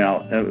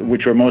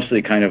 which were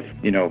mostly kind of,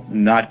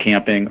 not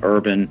camping,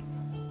 urban.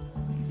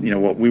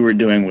 What we were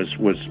doing was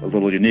a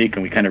little unique,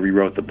 and we kind of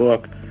rewrote the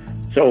book.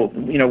 So,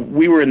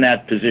 we were in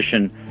that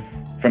position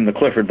from the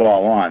Clifford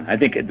Ball on. I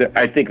think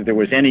if there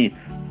was any,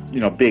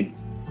 big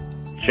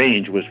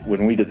change was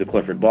when we did the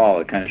Clifford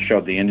Ball. It kind of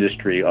showed the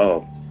industry,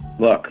 oh,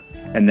 look.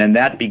 And then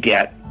that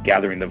begat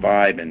Gathering the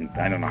Vibe, and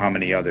I don't know how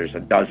many others,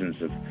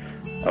 dozens of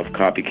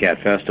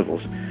copycat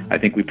festivals. I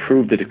think we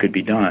proved that it could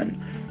be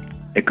done.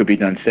 It could be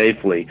done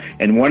safely.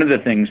 And one of the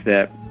things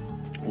that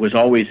was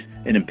always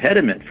an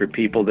impediment for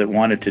people that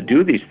wanted to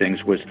do these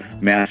things was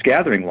mass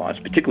gathering laws,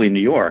 particularly in New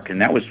York, and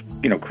that was,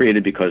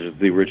 created because of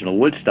the original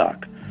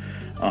Woodstock.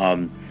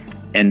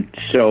 And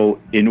so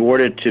in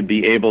order to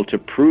be able to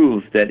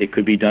prove that it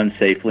could be done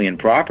safely and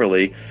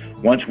properly,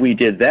 once we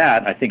did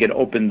that, I think it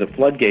opened the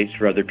floodgates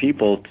for other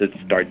people to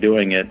start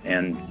doing it,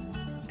 and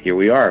here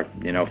we are,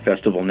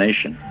 Festival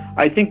Nation.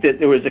 I think that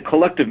there was a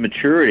collective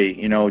maturity,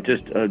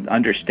 just an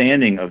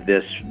understanding of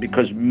this,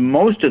 because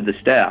most of the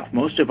staff,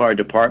 most of our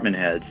department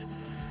heads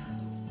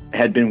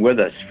had been with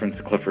us from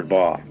the Clifford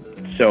Ball.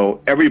 So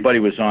everybody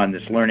was on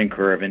this learning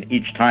curve, and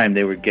each time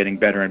they were getting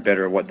better and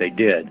better at what they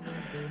did.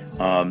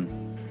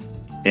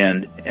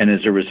 And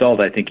as a result,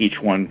 I think each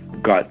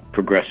one got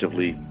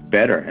progressively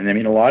better. And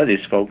a lot of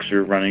these folks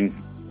are running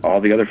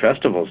all the other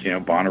festivals,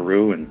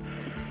 Bonnaroo and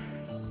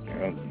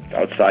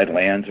Outside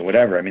Lands and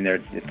whatever.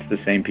 It's the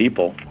same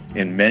people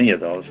in many of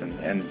those.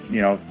 And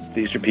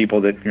these are people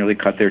that really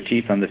cut their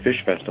teeth on the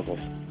Phish festivals.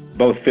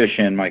 Both Phish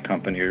and my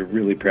company are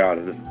really proud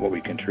of what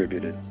we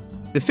contributed.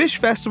 The Phish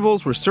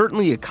festivals were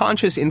certainly a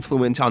conscious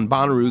influence on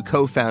Bonnaroo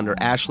co-founder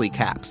Ashley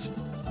Capps.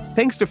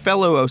 Thanks to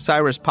fellow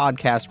Osiris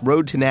podcast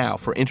Road to Now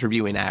for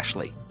interviewing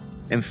Ashley.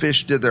 And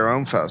Phish did their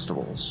own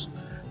festivals.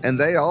 And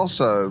they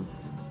also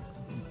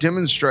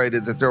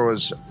demonstrated that there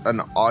was an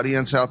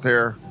audience out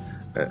there,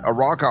 a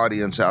rock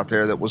audience out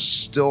there that was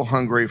still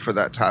hungry for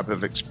that type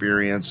of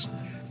experience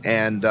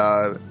and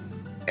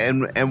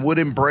would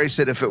embrace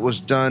it if it was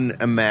done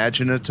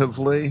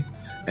imaginatively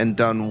and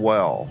done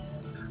well.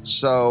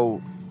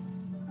 So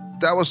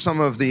that was some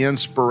of the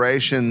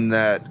inspiration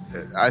that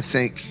I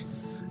think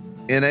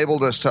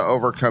enabled us to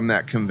overcome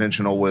that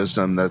conventional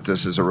wisdom that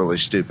this is a really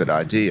stupid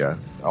idea.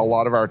 A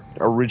lot of our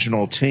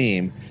original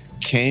team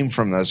came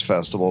from those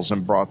festivals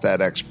and brought that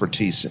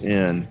expertise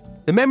in.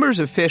 The members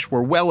of Phish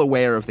were well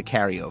aware of the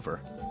carryover.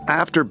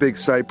 After Big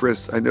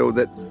Cypress, I know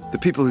that the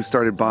people who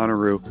started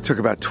Bonnaroo took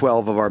about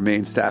 12 of our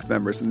main staff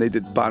members, and they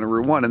did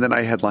Bonnaroo 1, and then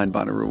I headlined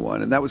Bonnaroo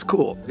 1, and that was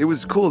cool. It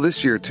was cool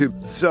this year, too.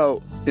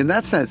 So in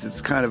that sense,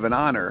 it's kind of an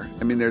honor.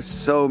 There's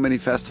so many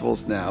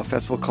festivals now.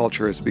 Festival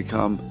culture has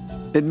become,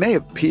 it may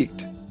have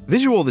peaked.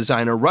 Visual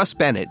designer Russ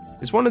Bennett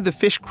is one of the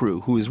Phish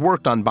crew who has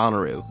worked on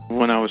Bonnaroo.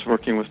 When I was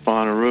working with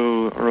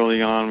Bonnaroo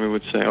early on, we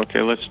would say,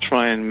 okay, let's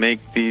try and make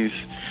these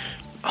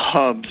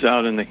hubs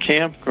out in the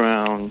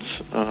campgrounds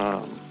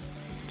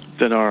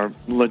that are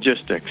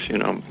logistics,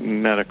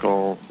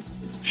 medical,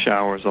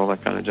 showers, all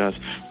that kind of jazz.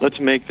 Let's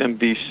make them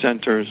be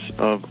centers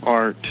of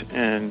art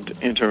and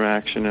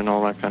interaction and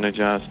all that kind of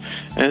jazz.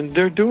 And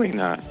they're doing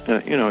that.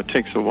 It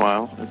takes a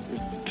while.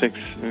 It takes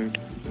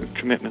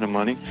commitment of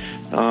money.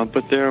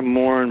 But they're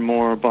more and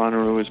more,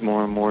 Bonnaroo is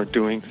more and more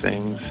doing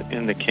things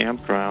in the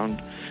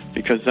campground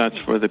because that's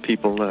where the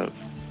people live.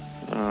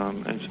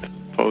 As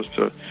opposed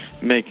to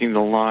making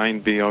the line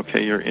be,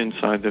 okay, you're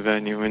inside the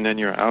venue and then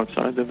you're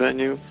outside the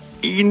venue.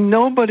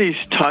 Nobody's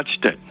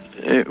touched it.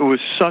 It was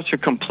such a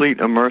complete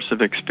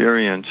immersive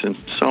experience in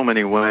so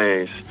many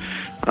ways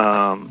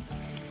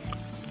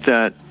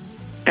that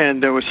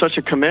And there was such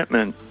a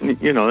commitment,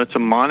 that's a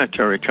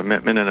monetary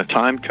commitment and a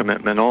time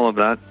commitment, all of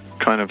that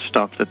kind of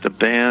stuff that the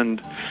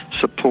band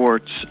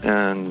supports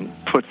and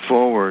put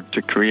forward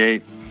to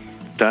create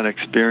that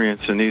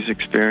experience and these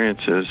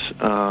experiences.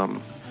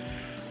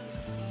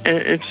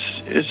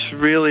 It's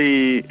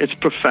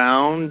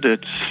profound,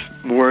 it's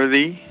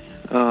worthy,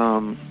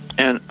 and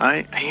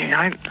I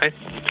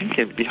think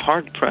it'd be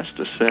hard-pressed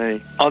to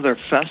say other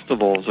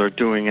festivals are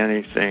doing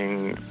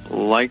anything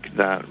like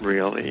that,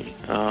 really.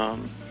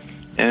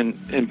 And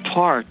in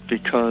part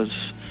because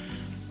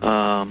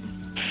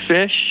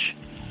Phish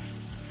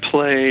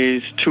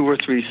plays 2 or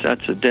 3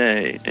 sets a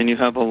day, and you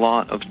have a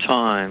lot of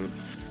time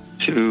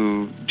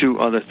to do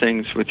other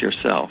things with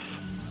yourself,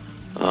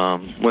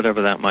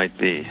 whatever that might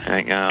be,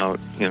 hang out,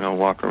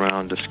 walk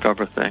around,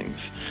 discover things.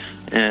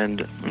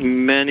 And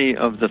many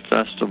of the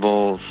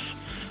festivals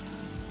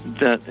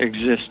that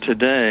exist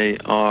today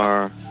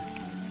are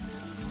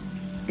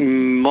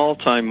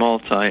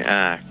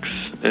multi-acts,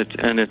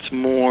 and it's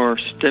more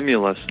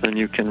stimulus than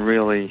you can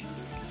really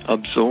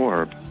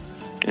absorb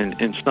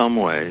in some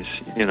ways.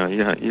 You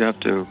have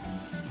to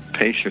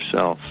pace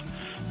yourself.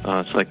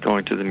 It's like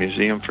going to the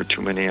museum for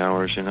too many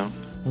hours,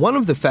 One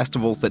of the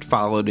festivals that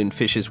followed in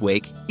Phish's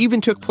wake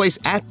even took place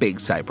at Big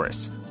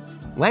Cypress.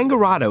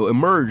 Langerado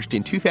emerged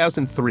in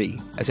 2003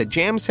 as a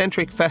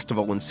jam-centric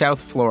festival in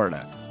South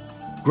Florida,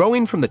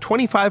 growing from the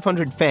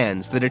 2,500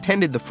 fans that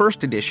attended the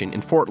first edition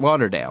in Fort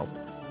Lauderdale.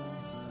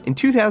 In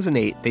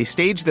 2008, they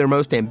staged their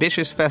most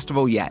ambitious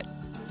festival yet.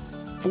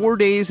 4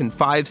 days and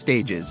 5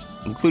 stages,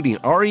 including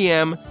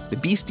R.E.M., the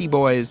Beastie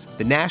Boys,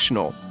 The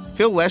National,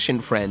 Phil Lesh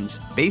and Friends,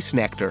 Bass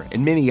Nectar,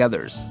 and many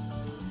others.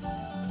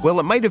 Well,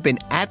 it might have been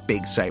at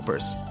Big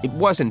Cypress. It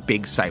wasn't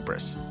Big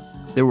Cypress.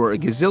 There were a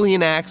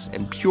gazillion acts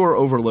and pure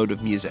overload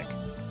of music.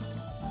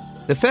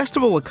 The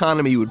festival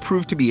economy would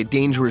prove to be a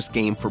dangerous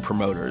game for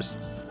promoters,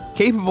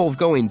 capable of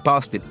going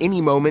bust at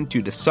any moment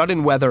due to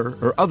sudden weather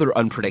or other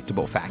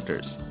unpredictable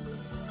factors.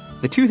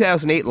 The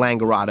 2008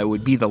 Langerado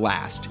would be the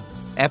last,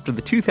 after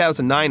the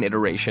 2009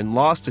 iteration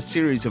lost a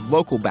series of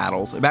local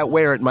battles about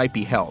where it might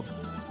be held.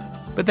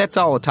 But that's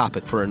all a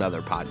topic for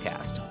another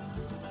podcast.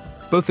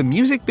 Both the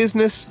music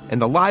business and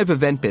the live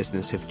event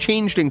business have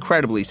changed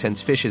incredibly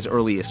since Phish's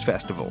earliest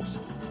festivals.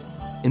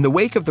 In the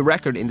wake of the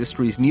record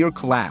industry's near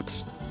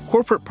collapse,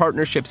 corporate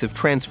partnerships have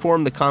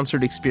transformed the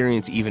concert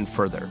experience even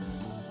further.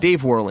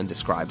 Dave Worland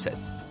describes it.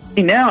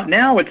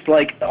 Now it's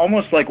like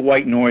almost like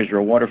white noise or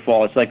a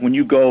waterfall. It's like when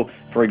you go,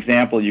 for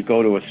example, you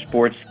go to a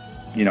sports,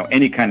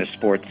 any kind of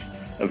sports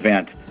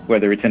event,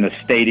 whether it's in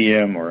a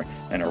stadium or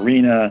an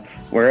arena,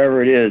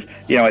 wherever it is,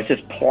 it's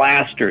just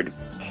plastered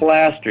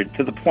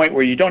to the point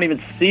where you don't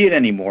even see it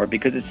anymore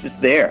because it's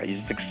just there. You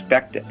just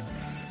expect it.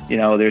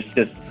 There's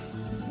just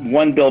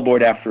one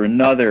billboard after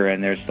another,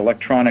 and there's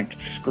electronic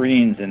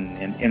screens,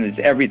 and it's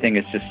everything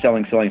is just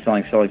selling.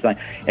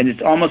 And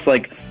it's almost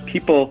like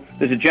people,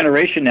 there's a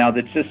generation now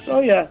that's just, oh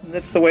yeah,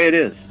 that's the way it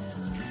is.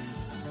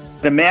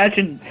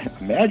 Imagine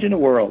a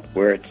world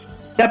where it's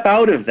step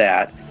out of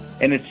that,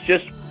 and it's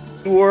just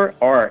pure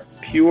art,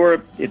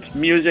 it's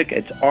music,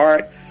 it's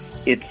art,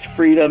 it's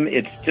freedom,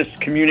 it's just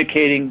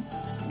communicating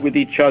with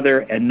each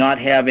other and not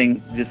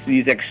having just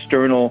these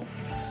external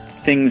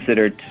things that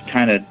are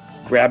kind of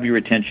grab your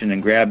attention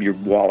and grab your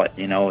wallet.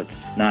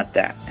 It's not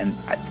that. And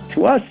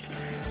to us,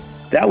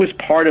 that was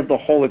part of the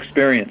whole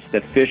experience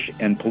that Phish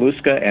and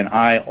Paluska and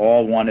I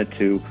all wanted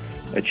to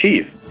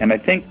achieve. And I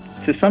think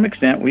to some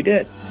extent we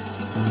did.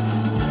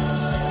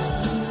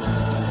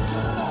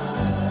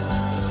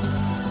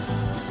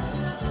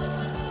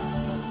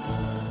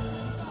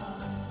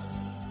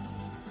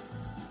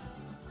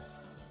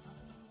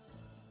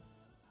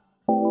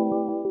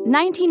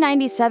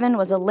 "1997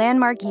 was a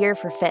landmark year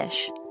for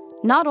Phish.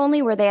 Not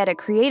only were they at a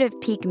creative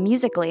peak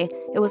musically,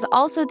 it was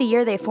also the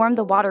year they formed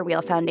the Water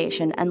Wheel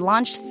Foundation and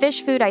launched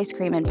Phish Food Ice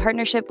Cream in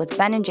partnership with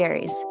Ben &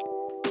 Jerry's.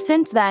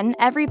 Since then,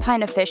 every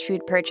pint of Phish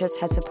food purchased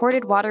has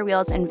supported Water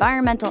Wheel's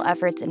environmental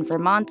efforts in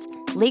Vermont's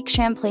Lake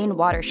Champlain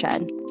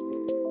watershed.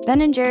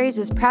 Ben & Jerry's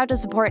is proud to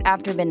support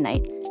After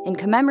Midnight in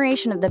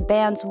commemoration of the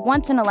band's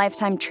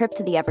once-in-a-lifetime trip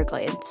to the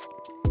Everglades.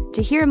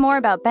 To hear more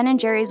about Ben &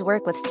 Jerry's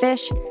work with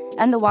Phish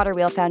and the Water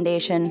Wheel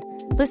Foundation,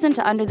 listen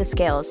to Under the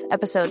Scales,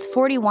 episodes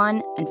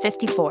 41 and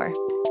 54.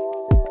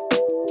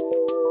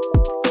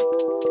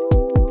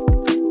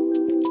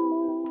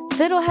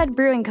 Fiddlehead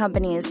Brewing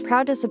Company is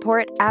proud to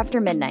support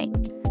After Midnight.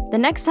 The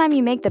next time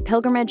you make the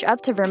pilgrimage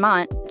up to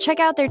Vermont, check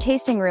out their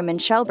tasting room in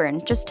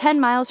Shelburne, just 10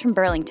 miles from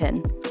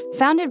Burlington.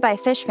 Founded by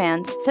Phish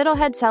fans,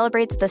 Fiddlehead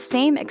celebrates the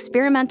same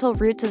experimental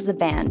roots as the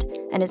band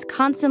and is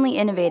constantly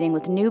innovating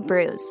with new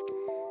brews.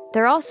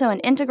 They're also an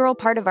integral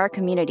part of our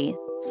community,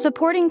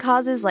 supporting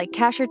causes like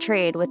Cash or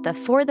Trade with the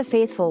For the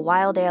Faithful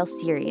Wild Ale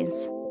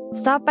series.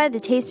 Stop by the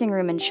tasting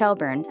room in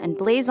Shelburne and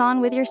blaze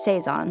on with your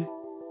Saison.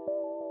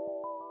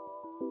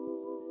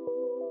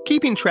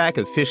 Keeping track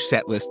of Phish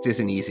set lists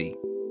isn't easy.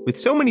 With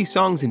so many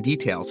songs and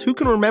details, who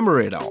can remember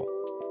it all?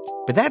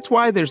 But that's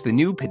why there's the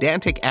new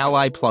Pedantic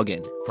Ally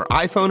plugin for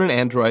iPhone and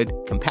Android,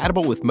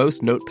 compatible with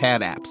most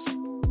Notepad apps.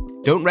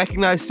 Don't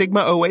recognize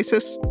Sigma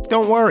Oasis?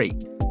 Don't worry.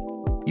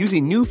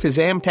 Using new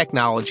Fizam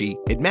technology,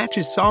 it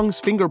matches songs'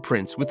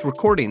 fingerprints with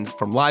recordings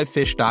from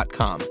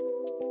livefish.com.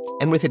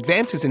 And with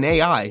advances in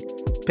AI,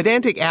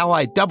 Pedantic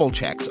Ally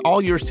double-checks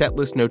all your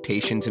setlist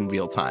notations in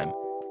real time.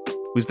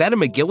 Was that a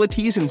Megillah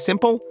tease in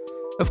Simple?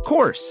 Of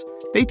course.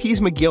 They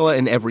tease Megillah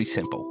in every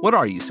Simple. What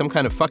are you, some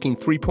kind of fucking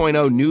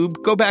 3.0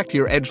 noob? Go back to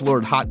your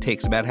edgelord hot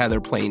takes about how they're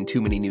playing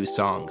too many new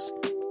songs.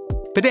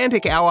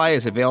 Pedantic Ally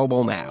is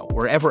available now,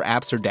 wherever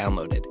apps are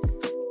downloaded.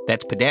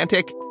 That's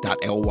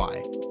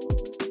pedantic.ly.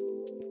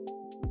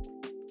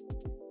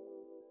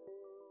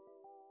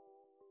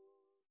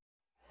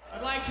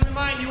 I'd like to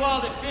remind you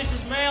all that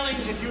Fish's mailing,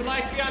 if you'd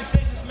like to be on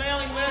Fish's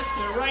mailing list,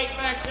 they're right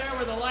back there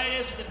where the light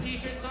is with the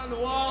t-shirts on the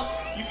wall.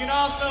 You can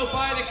also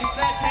buy the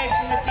cassette tapes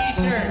and the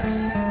t-shirts.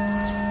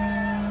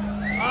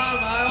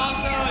 I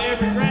also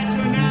regret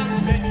to announce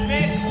that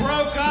Fish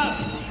broke up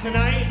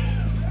tonight.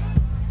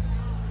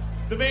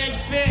 The band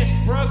Fish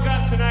broke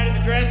up tonight in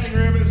the dressing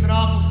room. It was an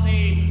awful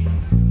scene.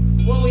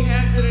 What we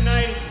have here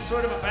tonight is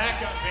sort of a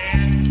backup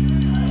band.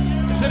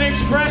 It's an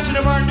expression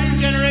of our new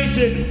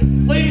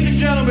generation. Ladies and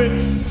gentlemen,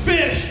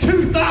 Fish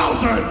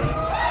 2000!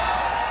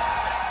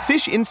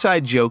 Fish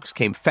inside jokes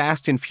came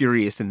fast and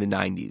furious in the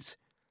 90s.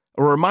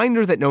 A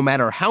reminder that no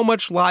matter how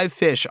much live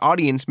Fish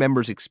audience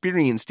members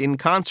experienced in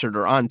concert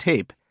or on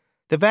tape,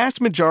 the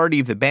vast majority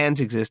of the band's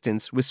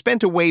existence was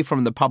spent away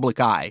from the public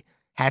eye,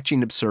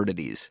 hatching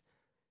absurdities.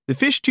 The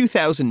Fish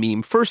 2000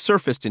 meme first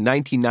surfaced in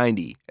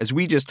 1990, as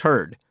we just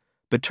heard,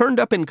 but turned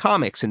up in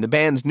comics in the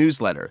band's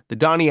newsletter, the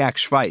Doniak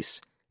Schweiss,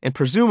 and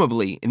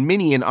presumably in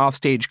many an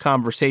offstage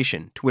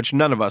conversation to which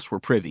none of us were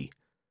privy.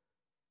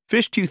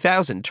 Fish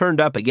 2000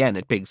 turned up again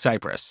at Big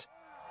Cypress.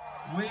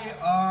 We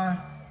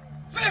are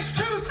Fish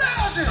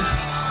 2000!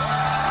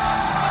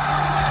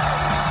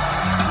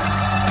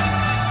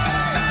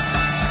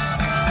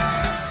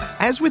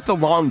 As with the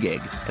Long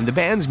Gig and the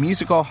band's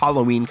musical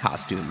Halloween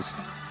costumes,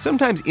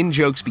 sometimes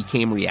in-jokes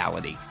became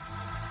reality.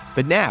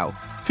 But now,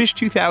 Fish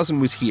 2000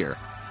 was here.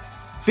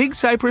 Big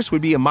Cypress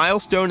would be a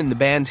milestone in the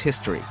band's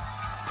history.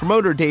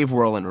 Promoter Dave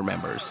Werlin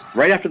remembers.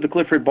 Right after the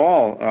Clifford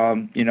Ball,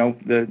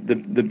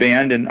 the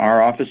band in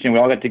our office, we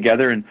all got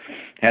together and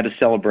had a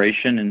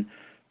celebration. And,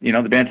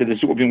 the band said, this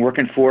is what we've been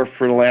working for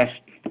the last,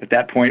 at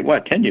that point,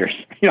 10 years,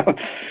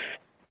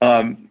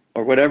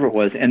 or whatever it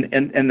was.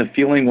 And the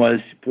feeling was,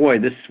 boy,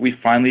 we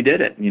finally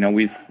did it.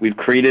 We've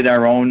created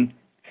our own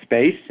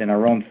space and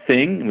our own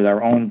thing with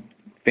our own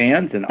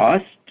fans and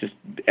us just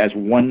as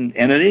one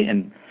entity.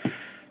 And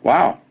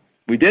wow,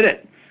 we did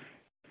it.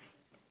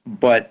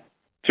 But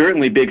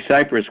certainly Big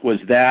Cypress was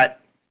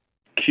that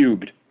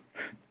cubed,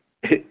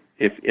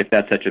 if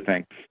that's such a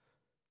thing.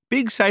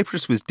 Big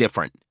Cypress was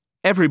different.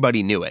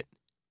 Everybody knew it.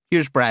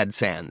 Here's Brad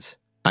Sands.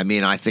 I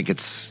mean, I think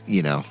it's,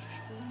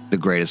 the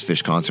greatest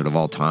Fish concert of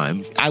all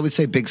time. I would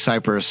say Big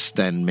Cypress,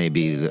 then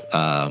maybe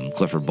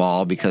Clifford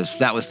Ball, because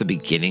that was the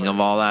beginning of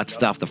all that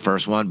stuff, the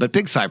first one. But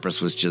Big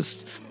Cypress was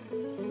just,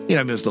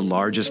 it was the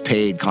largest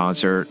paid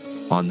concert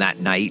on that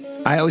night.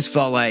 I always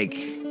felt like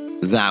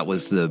that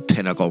was the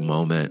pinnacle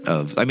moment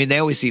of,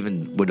 they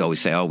would always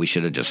say, oh, we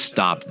should have just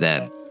stopped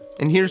then.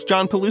 And here's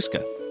John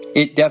Paluska.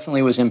 It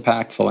definitely was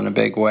impactful in a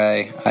big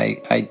way.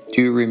 I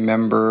do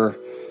remember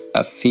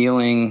a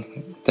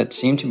feeling that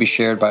seemed to be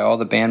shared by all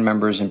the band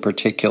members in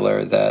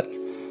particular that,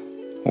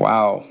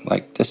 wow,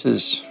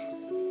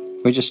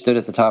 we just stood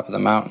at the top of the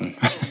mountain.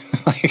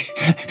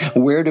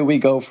 Where do we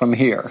go from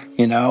here?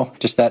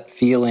 Just that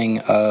feeling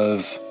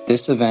of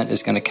this event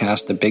is going to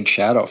cast a big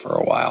shadow for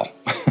a while.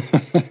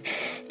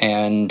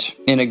 And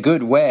in a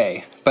good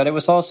way. But it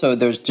was also,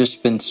 there's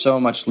just been so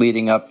much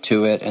leading up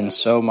to it and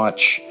so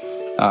much,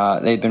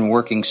 they'd been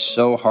working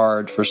so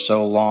hard for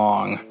so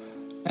long.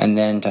 And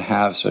then to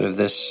have sort of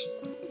this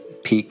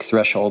peak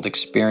threshold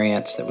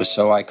experience that was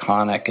so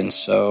iconic and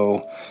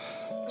so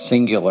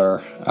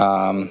singular,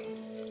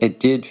 it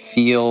did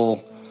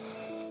feel,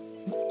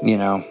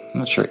 I'm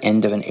not sure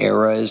end of an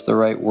era is the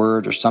right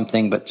word or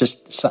something, but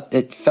just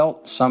it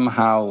felt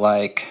somehow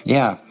like,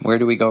 where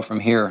do we go from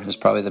here is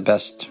probably the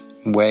best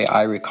way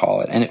I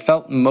recall it. And it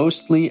felt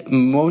mostly,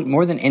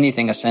 more than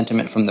anything, a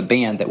sentiment from the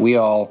band that we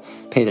all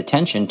paid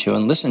attention to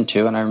and listened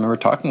to, and I remember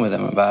talking with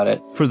them about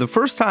it. For the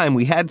first time,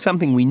 we had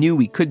something we knew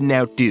we couldn't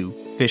outdo,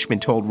 Fishman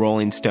told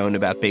Rolling Stone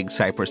about Big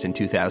Cypress in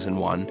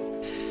 2001.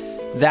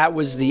 That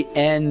was the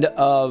end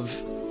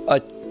of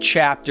a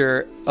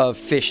chapter of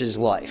Fish's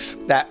life,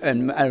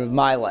 and of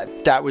my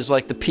life. That was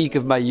like the peak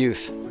of my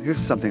youth. Here's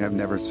something I've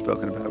never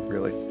spoken about,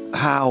 really.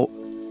 How,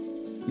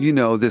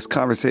 this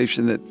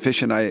conversation that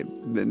Fish and I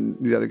and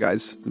the other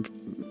guys,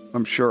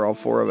 I'm sure all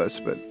four of us,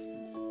 but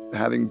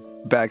having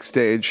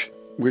backstage,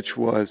 which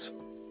was,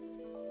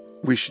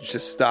 we should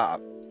just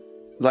stop.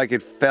 Like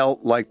it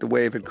felt like the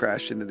wave had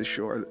crashed into the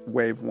shore,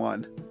 wave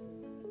one.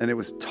 And it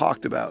was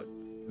talked about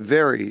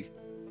very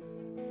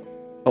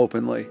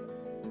openly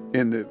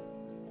in the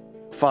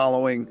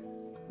following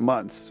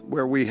months,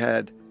 where we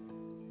had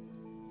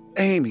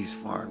Amy's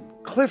Farm,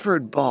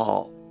 Clifford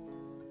Ball,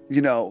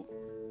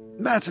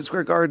 Madison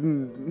Square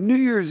Garden, New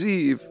Year's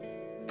Eve,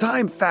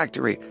 Time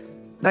Factory.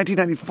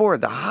 1994,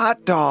 the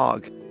hot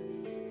dog.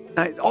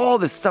 All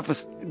this stuff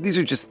these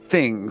are just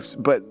things,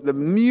 but the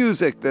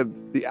music,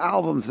 the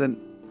albums, then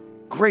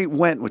Great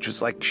Went, which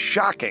was like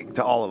shocking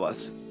to all of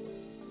us.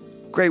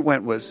 Great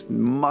Went was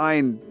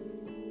mind-blowing.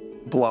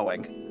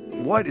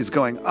 What is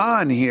going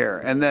on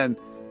here? And then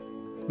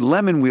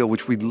Lemon Wheel,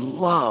 which we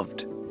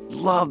loved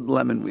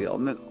Lemon Wheel.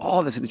 And then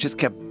all this, and it just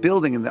kept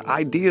building, and the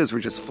ideas were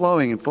just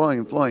flowing and flowing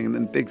and flowing. And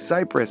then Big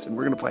Cypress, and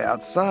we're going to play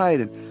outside,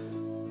 and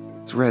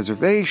it's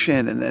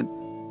Reservation, and then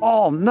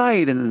all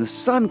night, and then the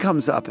sun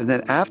comes up. And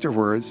then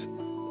afterwards,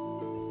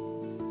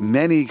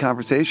 many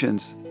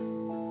conversations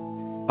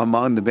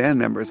among the band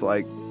members,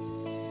 like,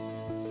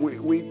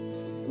 we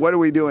what are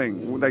we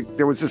doing? Like,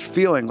 there was this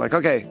feeling like,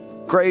 okay,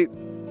 great,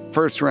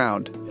 first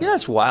round. You know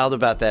what's wild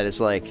about that is,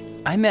 like,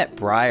 I met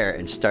Briar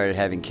and started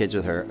having kids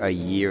with her a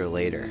year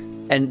later.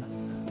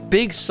 And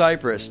Big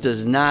Cypress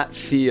does not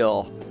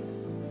feel...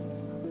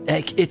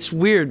 Like, it's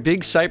weird.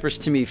 Big Cypress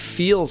to me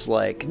feels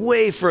like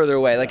way further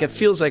away. Like, it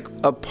feels like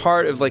a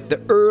part of, like, the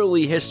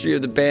early history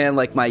of the band,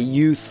 like my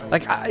youth.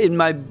 Like, in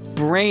my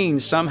brain,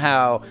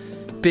 somehow,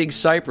 Big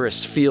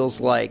Cypress feels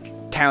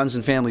like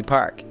Townsend Family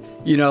Park.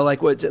 You know,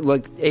 like, what's it,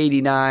 like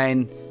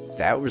 89...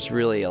 That was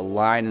really a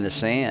line in the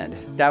sand.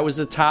 That was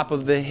the top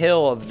of the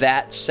hill of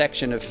that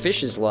section of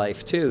Phish's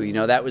life, too. You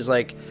know, that was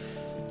like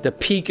the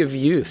peak of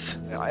youth.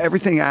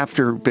 Everything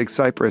after Big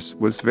Cypress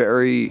was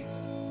very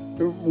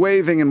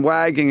waving and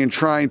wagging and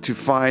trying to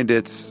find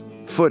its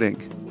footing.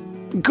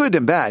 Good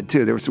and bad,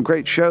 too. There were some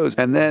great shows.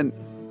 And then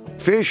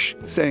Phish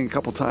saying a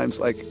couple times,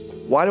 like,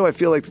 why do I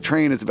feel like the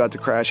train is about to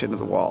crash into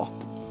the wall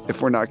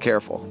if we're not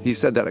careful? He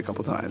said that a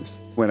couple times.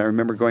 When I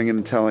remember going in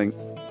and telling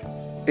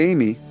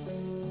Amy...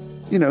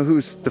 You know,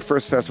 the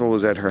first festival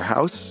was at her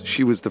house.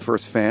 She was the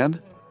first fan.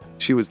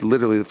 She was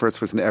literally the first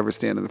person to ever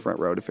stand in the front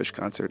row at a Phish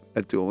concert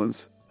at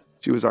Doolin's.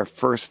 She was our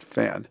first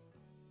fan.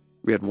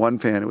 We had one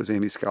fan, it was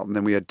Amy Skelton.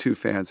 Then we had two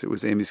fans, it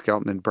was Amy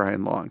Skelton and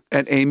Brian Long.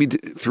 And Amy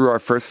threw our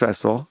first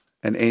festival,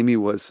 and Amy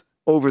was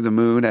over the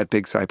moon at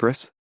Big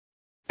Cypress.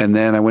 And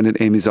then I went in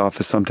Amy's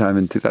office sometime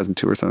in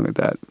 2002 or something like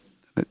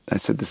that. I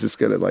said, this is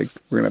gonna, like,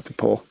 we're gonna have to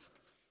pull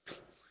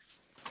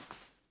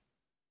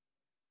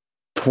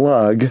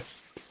plug.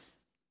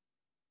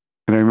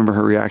 And I remember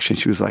her reaction.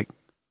 She was like,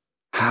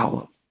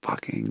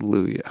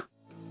 hallelujah.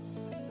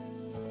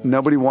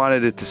 Nobody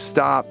wanted it to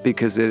stop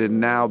because it had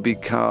now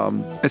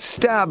become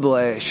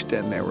established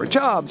and there were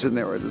jobs and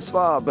there were this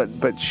blah.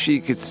 But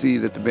she could see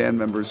that the band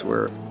members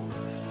were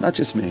not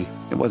just me.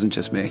 It wasn't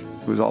just me.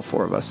 It was all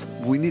four of us.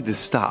 We need to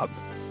stop.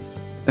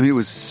 I mean, it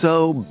was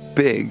so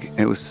big.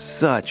 It was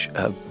such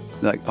a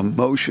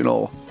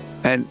emotional.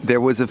 And there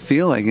was a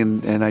feeling,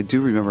 and I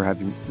do remember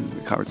having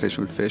a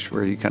conversation with Phish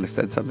where he kind of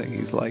said something.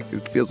 He's like,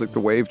 it feels like the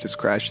wave just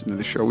crashed into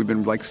the shore. We've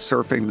been like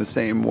surfing the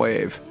same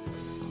wave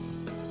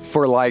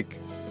for like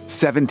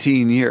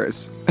 17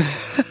 years.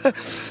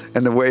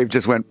 And the wave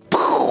just went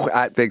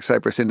at Big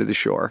Cypress into the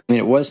shore. I mean,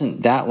 it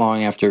wasn't that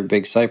long after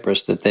Big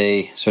Cypress that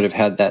they sort of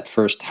had that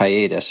first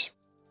hiatus.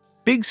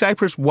 Big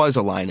Cypress was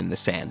a line in the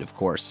sand, of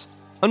course.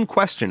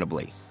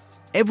 Unquestionably.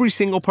 Every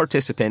single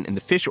participant in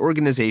the Phish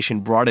organization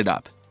brought it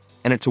up.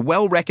 And it's a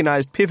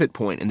well-recognized pivot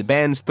point in the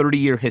band's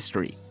 30-year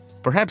history,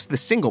 perhaps the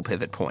single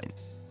pivot point.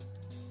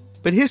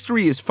 But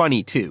history is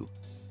funny, too,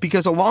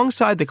 because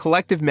alongside the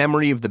collective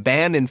memory of the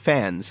band and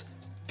fans,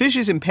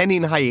 Phish's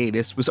impending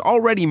hiatus was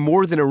already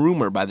more than a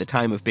rumor by the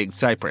time of Big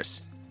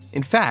Cypress.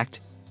 In fact,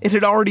 it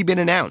had already been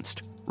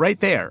announced, right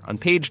there on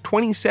page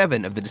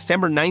 27 of the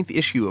December 9th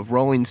issue of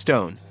Rolling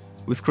Stone,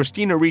 with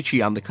Christina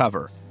Ricci on the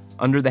cover,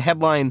 under the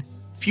headline,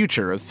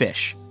 Future of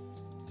Phish.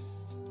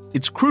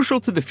 It's crucial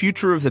to the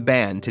future of the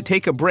band to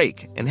take a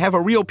break and have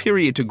a real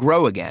period to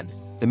grow again,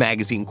 the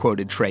magazine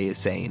quoted Trey as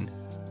saying.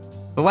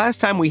 The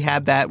last time we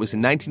had that was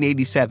in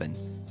 1987,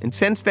 and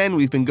since then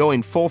we've been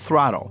going full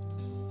throttle.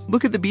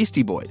 Look at the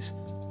Beastie Boys.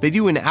 They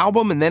do an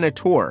album and then a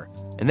tour,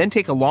 and then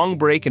take a long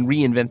break and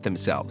reinvent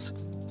themselves.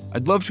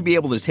 I'd love to be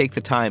able to take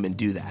the time and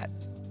do that.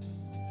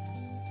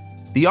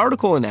 The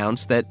article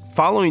announced that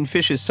following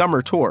Phish's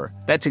summer tour,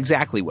 that's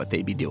exactly what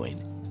they'd be doing,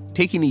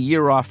 taking a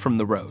year off from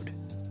the road.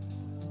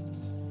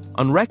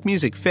 On Rec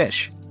Music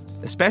Phish,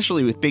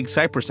 especially with Big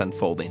Cypress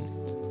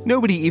unfolding,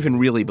 nobody even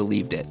really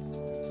believed it.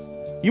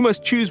 You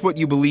must choose what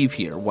you believe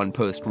here, one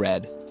post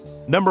read.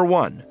 Number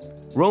 1,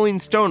 Rolling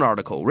Stone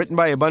article written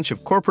by a bunch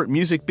of corporate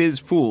music biz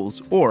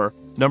fools, or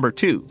number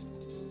 2,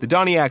 the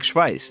Doniak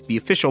Schweiss, the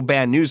official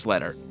band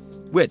newsletter,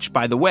 which,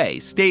 by the way,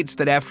 states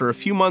that after a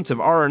few months of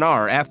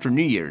R&R after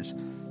New Year's,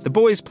 the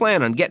boys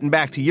plan on getting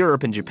back to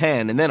Europe and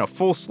Japan and then a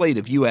full slate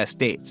of US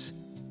dates.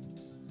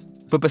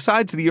 But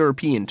besides the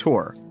European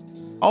tour,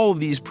 all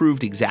of these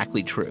proved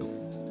exactly true.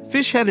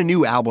 Phish had a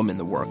new album in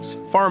the works,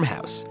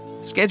 Farmhouse,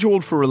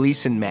 scheduled for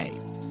release in May.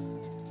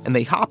 And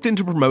they hopped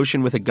into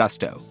promotion with a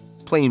gusto,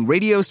 playing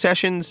radio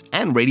sessions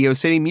and Radio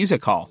City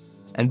Music Hall,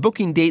 and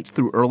booking dates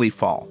through early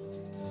fall.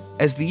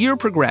 As the year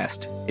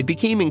progressed, it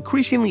became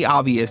increasingly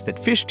obvious that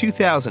Phish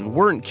 2000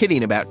 weren't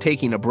kidding about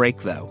taking a break,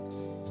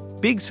 though.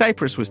 Big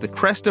Cypress was the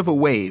crest of a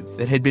wave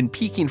that had been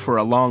peaking for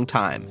a long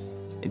time,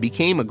 and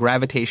became a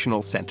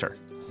gravitational center.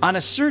 on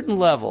a certain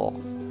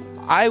level,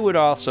 I would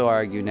also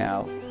argue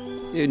now,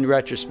 in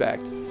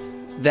retrospect,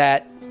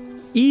 that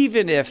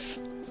even if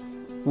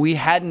we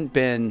hadn't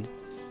been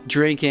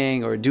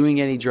drinking or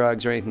doing any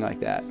drugs or anything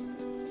like that,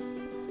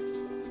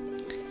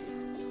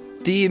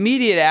 the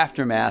immediate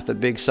aftermath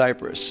of Big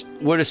Cypress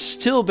would have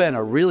still been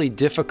a really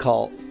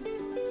difficult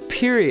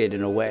period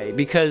in a way,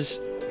 because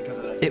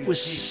it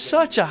was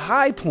such a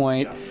high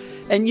point.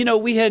 And, you know,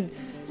 we had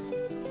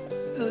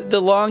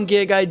the long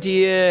gig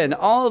idea and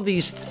all of the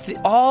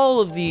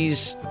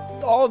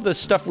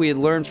stuff we had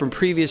learned from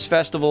previous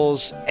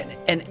festivals,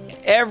 and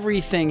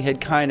everything had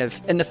kind of,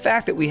 and the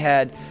fact that we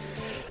had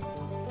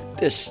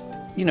this,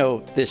 you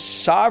know, this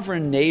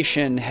sovereign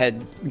nation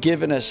had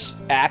given us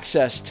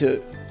access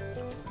to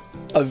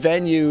a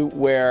venue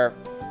where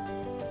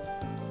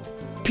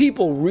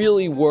people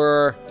really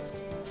were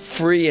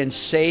free and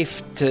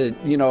safe to,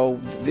 you know,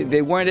 they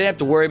didn't have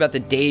to worry about the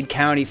Dade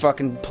County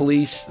fucking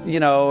police, you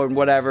know, and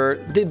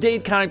whatever. The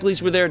Dade County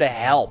police were there to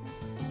help.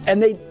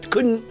 And they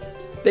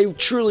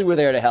truly were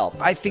there to help.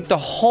 I think the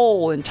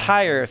whole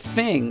entire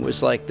thing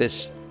was like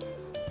this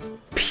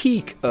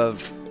peak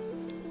of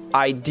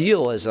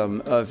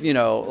idealism of, you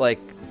know, like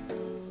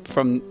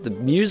from the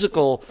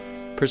musical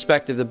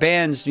perspective, the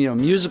band's, you know,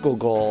 musical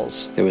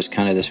goals. There was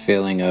kind of this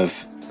feeling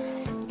of,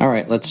 all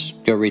right, let's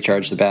go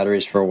recharge the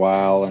batteries for a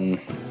while, and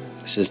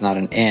this is not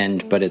an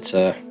end, but it's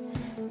a,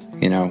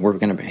 you know, we're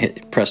going to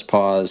press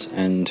pause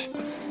and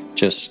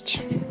just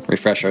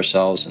refresh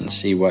ourselves and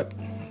see what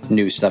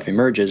new stuff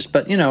emerges.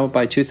 But, you know,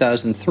 by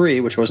 2003,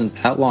 which wasn't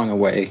that long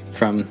away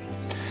from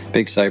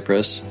Big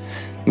Cypress,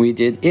 we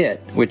did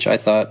It, which I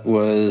thought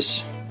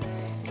was,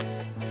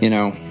 you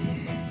know,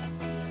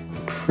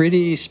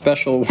 pretty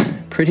special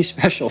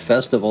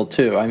festival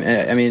too. I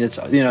mean, it's,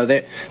 you know,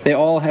 they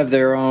all have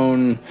their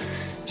own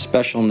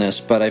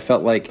specialness, but I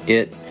felt like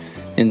It,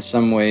 in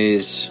some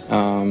ways,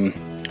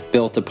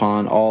 built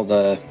upon all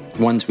the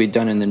ones we'd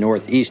done in the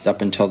Northeast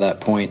up until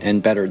that point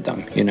and bettered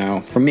them. You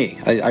know, for me,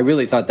 I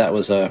really thought that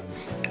was a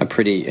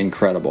pretty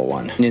incredible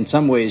one. And in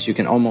some ways, you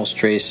can almost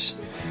trace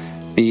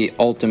the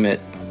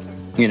ultimate,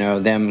 you know,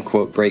 them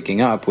quote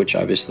breaking up, which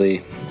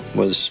obviously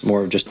was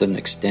more of just an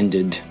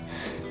extended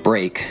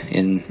break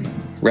in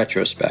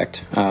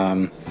retrospect,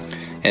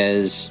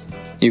 as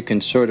you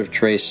can sort of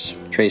trace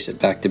it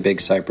back to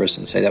Big Cypress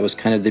and say that was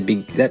kind of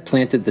that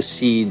planted the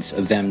seeds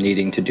of them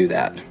needing to do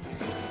that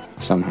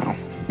somehow,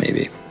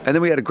 maybe. And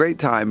then we had a great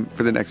time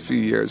for the next few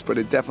years, but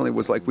it definitely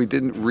was like we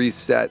didn't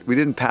reset, we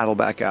didn't paddle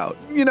back out.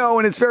 You know,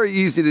 and it's very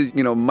easy to,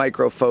 you know,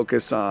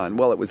 micro-focus on,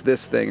 well, it was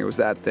this thing, it was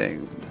that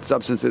thing,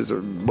 substances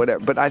or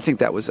whatever. But I think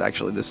that was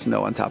actually the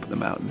snow on top of the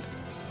mountain.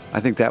 I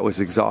think that was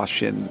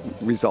exhaustion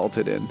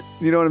resulted in.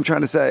 You know what I'm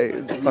trying to say?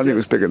 I think it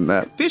was bigger than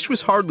that. Phish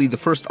was hardly the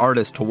first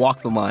artist to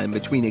walk the line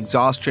between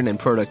exhaustion and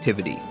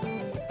productivity.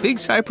 Big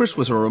Cypress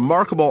was a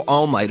remarkable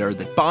all-nighter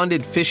that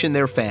bonded Phish and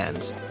their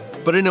fans.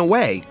 But in a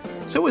way,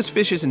 so was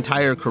Phish's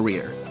entire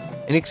career,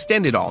 an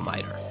extended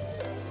all-nighter.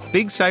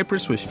 Big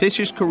Cypress was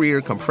Phish's career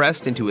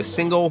compressed into a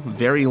single,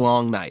 very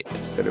long night.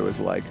 That it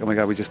was like, oh my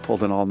God, we just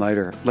pulled an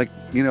all-nighter. Like,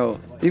 you know,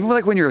 even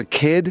like when you're a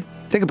kid,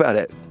 think about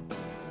it.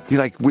 You're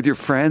like with your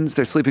friends,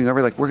 they're sleeping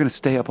over, like, we're going to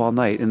stay up all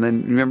night. And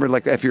then remember,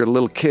 like, if you're a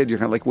little kid, you're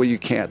kind of like, well, you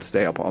can't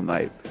stay up all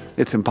night.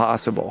 It's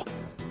impossible.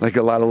 Like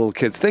a lot of little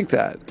kids think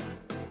that.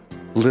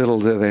 Little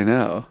do they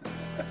know.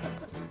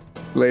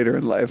 Later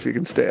in life, you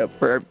can stay up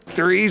for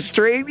 3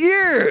 straight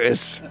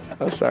years.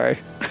 Oh, sorry.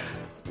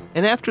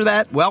 And after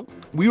that, well,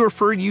 we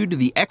refer you to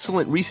the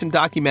excellent recent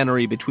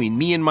documentary Between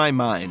Me and My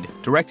Mind,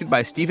 directed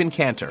by Stephen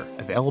Cantor,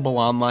 available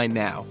online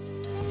now.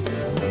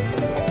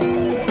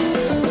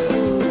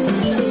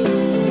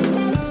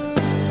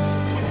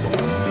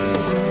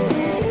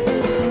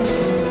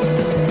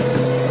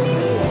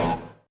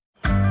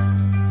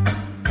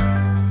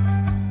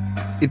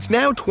 It's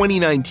now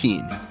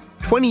 2019,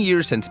 20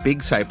 years since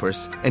Big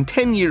Cypress, and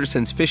 10 years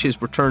since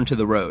Phish's return to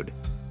the road.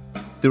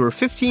 There were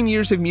 15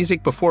 years of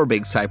music before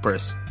Big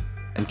Cypress,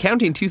 and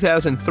counting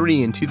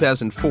 2003 and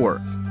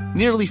 2004,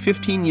 nearly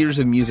 15 years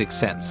of music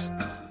since.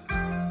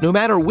 No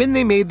matter when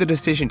they made the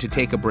decision to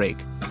take a break,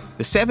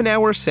 the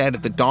 7-hour set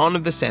at the dawn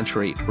of the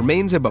century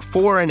remains a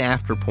before and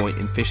after point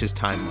in Phish's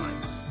timeline.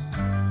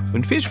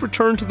 When Phish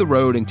returned to the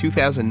road in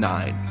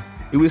 2009,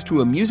 it was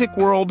to a music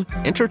world,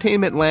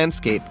 entertainment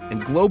landscape,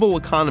 and global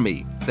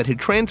economy that had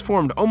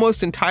transformed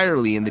almost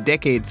entirely in the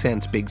decade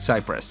since Big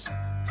Cypress.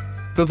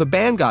 Though the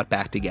band got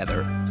back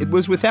together, it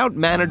was without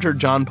manager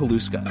John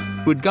Paluska,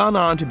 who had gone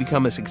on to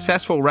become a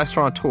successful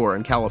restaurateur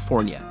in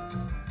California.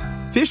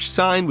 Phish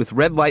signed with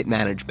Red Light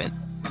Management,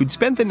 who'd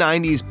spent the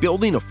 90s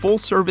building a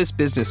full-service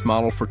business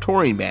model for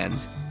touring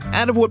bands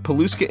out of what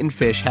Paluska and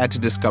Phish had to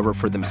discover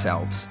for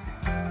themselves.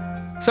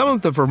 Some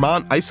of the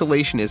Vermont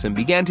isolationism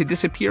began to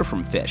disappear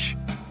from Phish.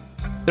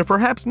 They're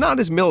perhaps not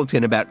as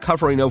militant about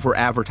covering over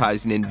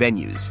advertising in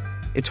venues.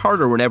 It's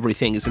harder when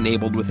everything is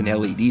enabled with an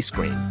LED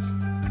screen.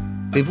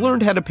 They've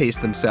learned how to pace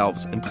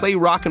themselves and play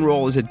rock and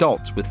roll as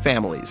adults with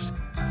families.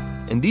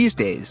 And these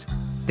days,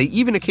 they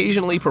even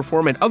occasionally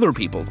perform at other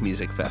people's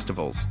music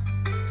festivals.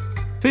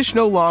 Phish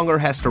no longer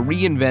has to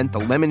reinvent the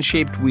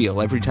lemon-shaped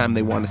wheel every time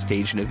they want to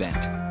stage an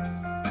event.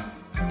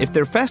 If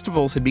their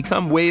festivals had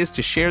become ways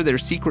to share their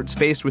secret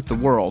space with the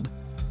world,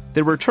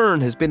 their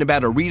return has been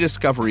about a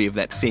rediscovery of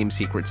that same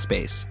secret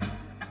space.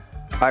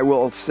 I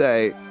will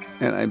say,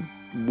 and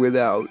I'm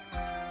without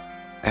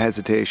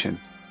hesitation,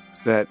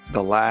 that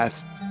the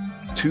last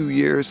 2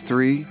 years,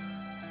 3,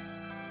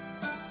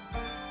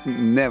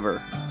 never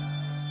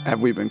have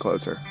we been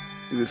closer.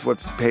 This is what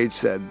Page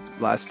said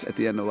at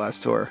the end of the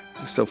last tour.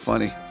 It was so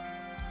funny.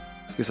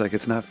 He's like,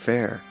 it's not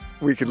fair.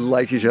 We could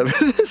like each other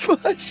this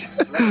much.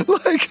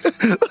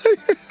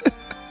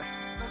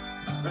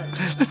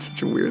 That's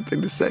such a weird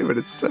thing to say, but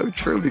it's so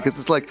true because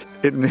it's like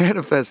it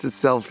manifests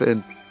itself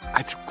in.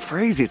 It's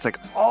crazy. It's like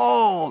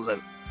all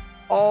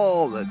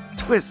the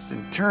twists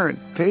and turns.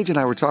 Paige and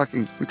I were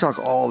talking. We talk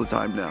all the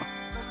time now.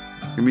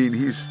 I mean,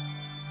 he's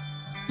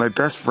my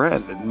best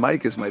friend, and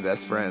Mike is my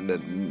best friend,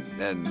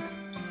 and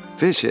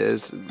Phish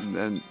is,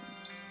 and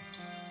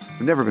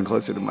we've never been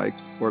closer to Mike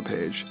or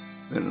Paige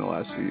than in the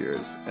last few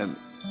years. And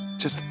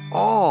just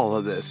all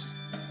of this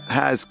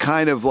has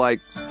kind of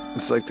like,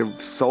 it's like the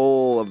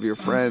soul of your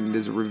friend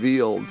is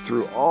revealed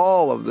through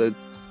all of the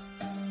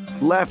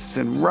lefts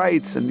and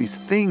rights and these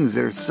things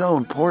that are so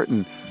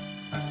important.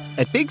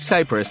 At Big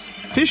Cypress,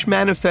 Phish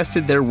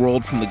manifested their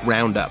world from the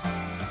ground up,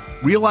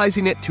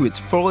 realizing it to its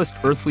fullest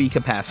earthly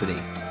capacity.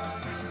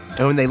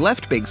 And when they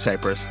left Big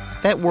Cypress,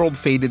 that world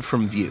faded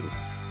from view.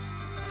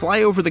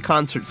 Fly over the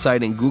concert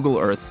site in Google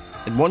Earth,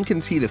 and one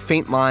can see the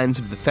faint lines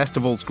of the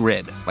festival's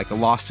grid, like a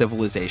lost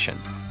civilization.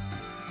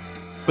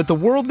 But the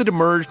world that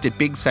emerged at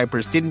Big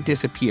Cypress didn't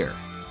disappear.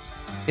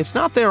 It's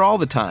not there all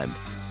the time,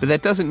 but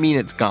that doesn't mean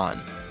it's gone.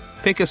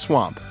 Pick a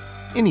swamp.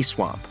 Any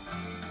swamp.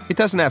 It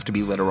doesn't have to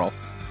be literal.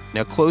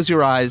 Now close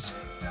your eyes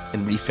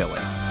and refill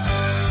it.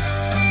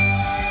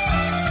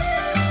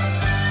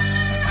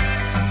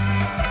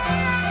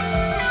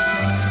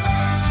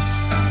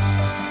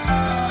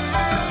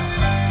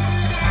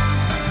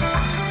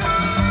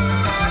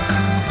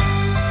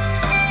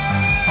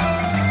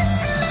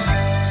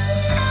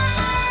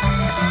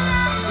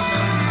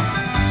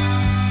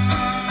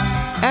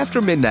 After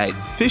Midnight,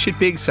 Phish at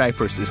Big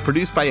Cypress is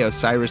produced by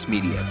Osiris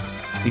Media.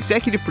 The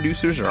executive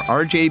producers are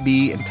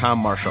RJB and Tom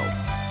Marshall.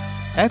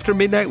 After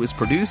Midnight was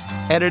produced,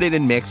 edited,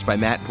 and mixed by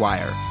Matt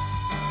Dwyer.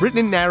 Written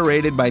and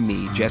narrated by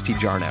me, Jesse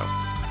Jarnow.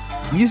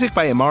 Music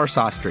by Amar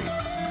Sastry.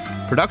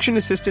 Production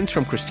assistance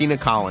from Christina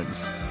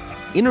Collins.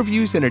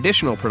 Interviews and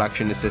additional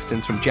production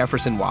assistance from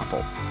Jefferson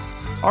Waffle.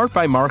 Art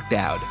by Mark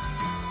Dowd.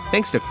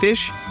 Thanks to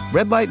Phish,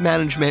 Red Light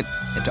Management,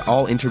 and to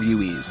all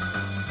interviewees.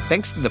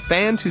 Thanks to the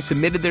fans who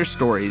submitted their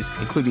stories,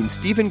 including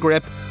Stephen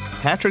Grip,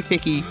 Patrick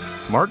Hickey,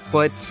 Mark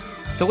Blitz,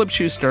 Philip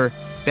Schuster,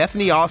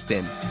 Bethany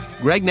Austin,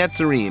 Greg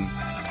Netzarim,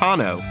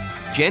 Tano,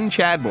 Jen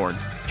Chadbourne,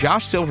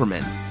 Josh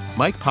Silverman,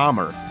 Mike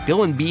Palmer,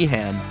 Dylan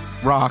Behan,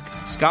 Rock,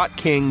 Scott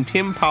King,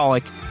 Tim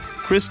Pollock,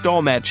 Chris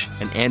Dolmetsch,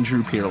 and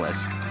Andrew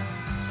Peerless.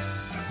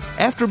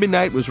 After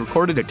Midnight was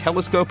recorded at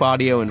Telescope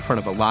Audio in front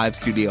of a live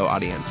studio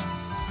audience.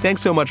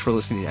 Thanks so much for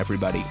listening,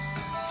 everybody.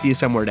 See you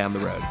somewhere down the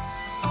road.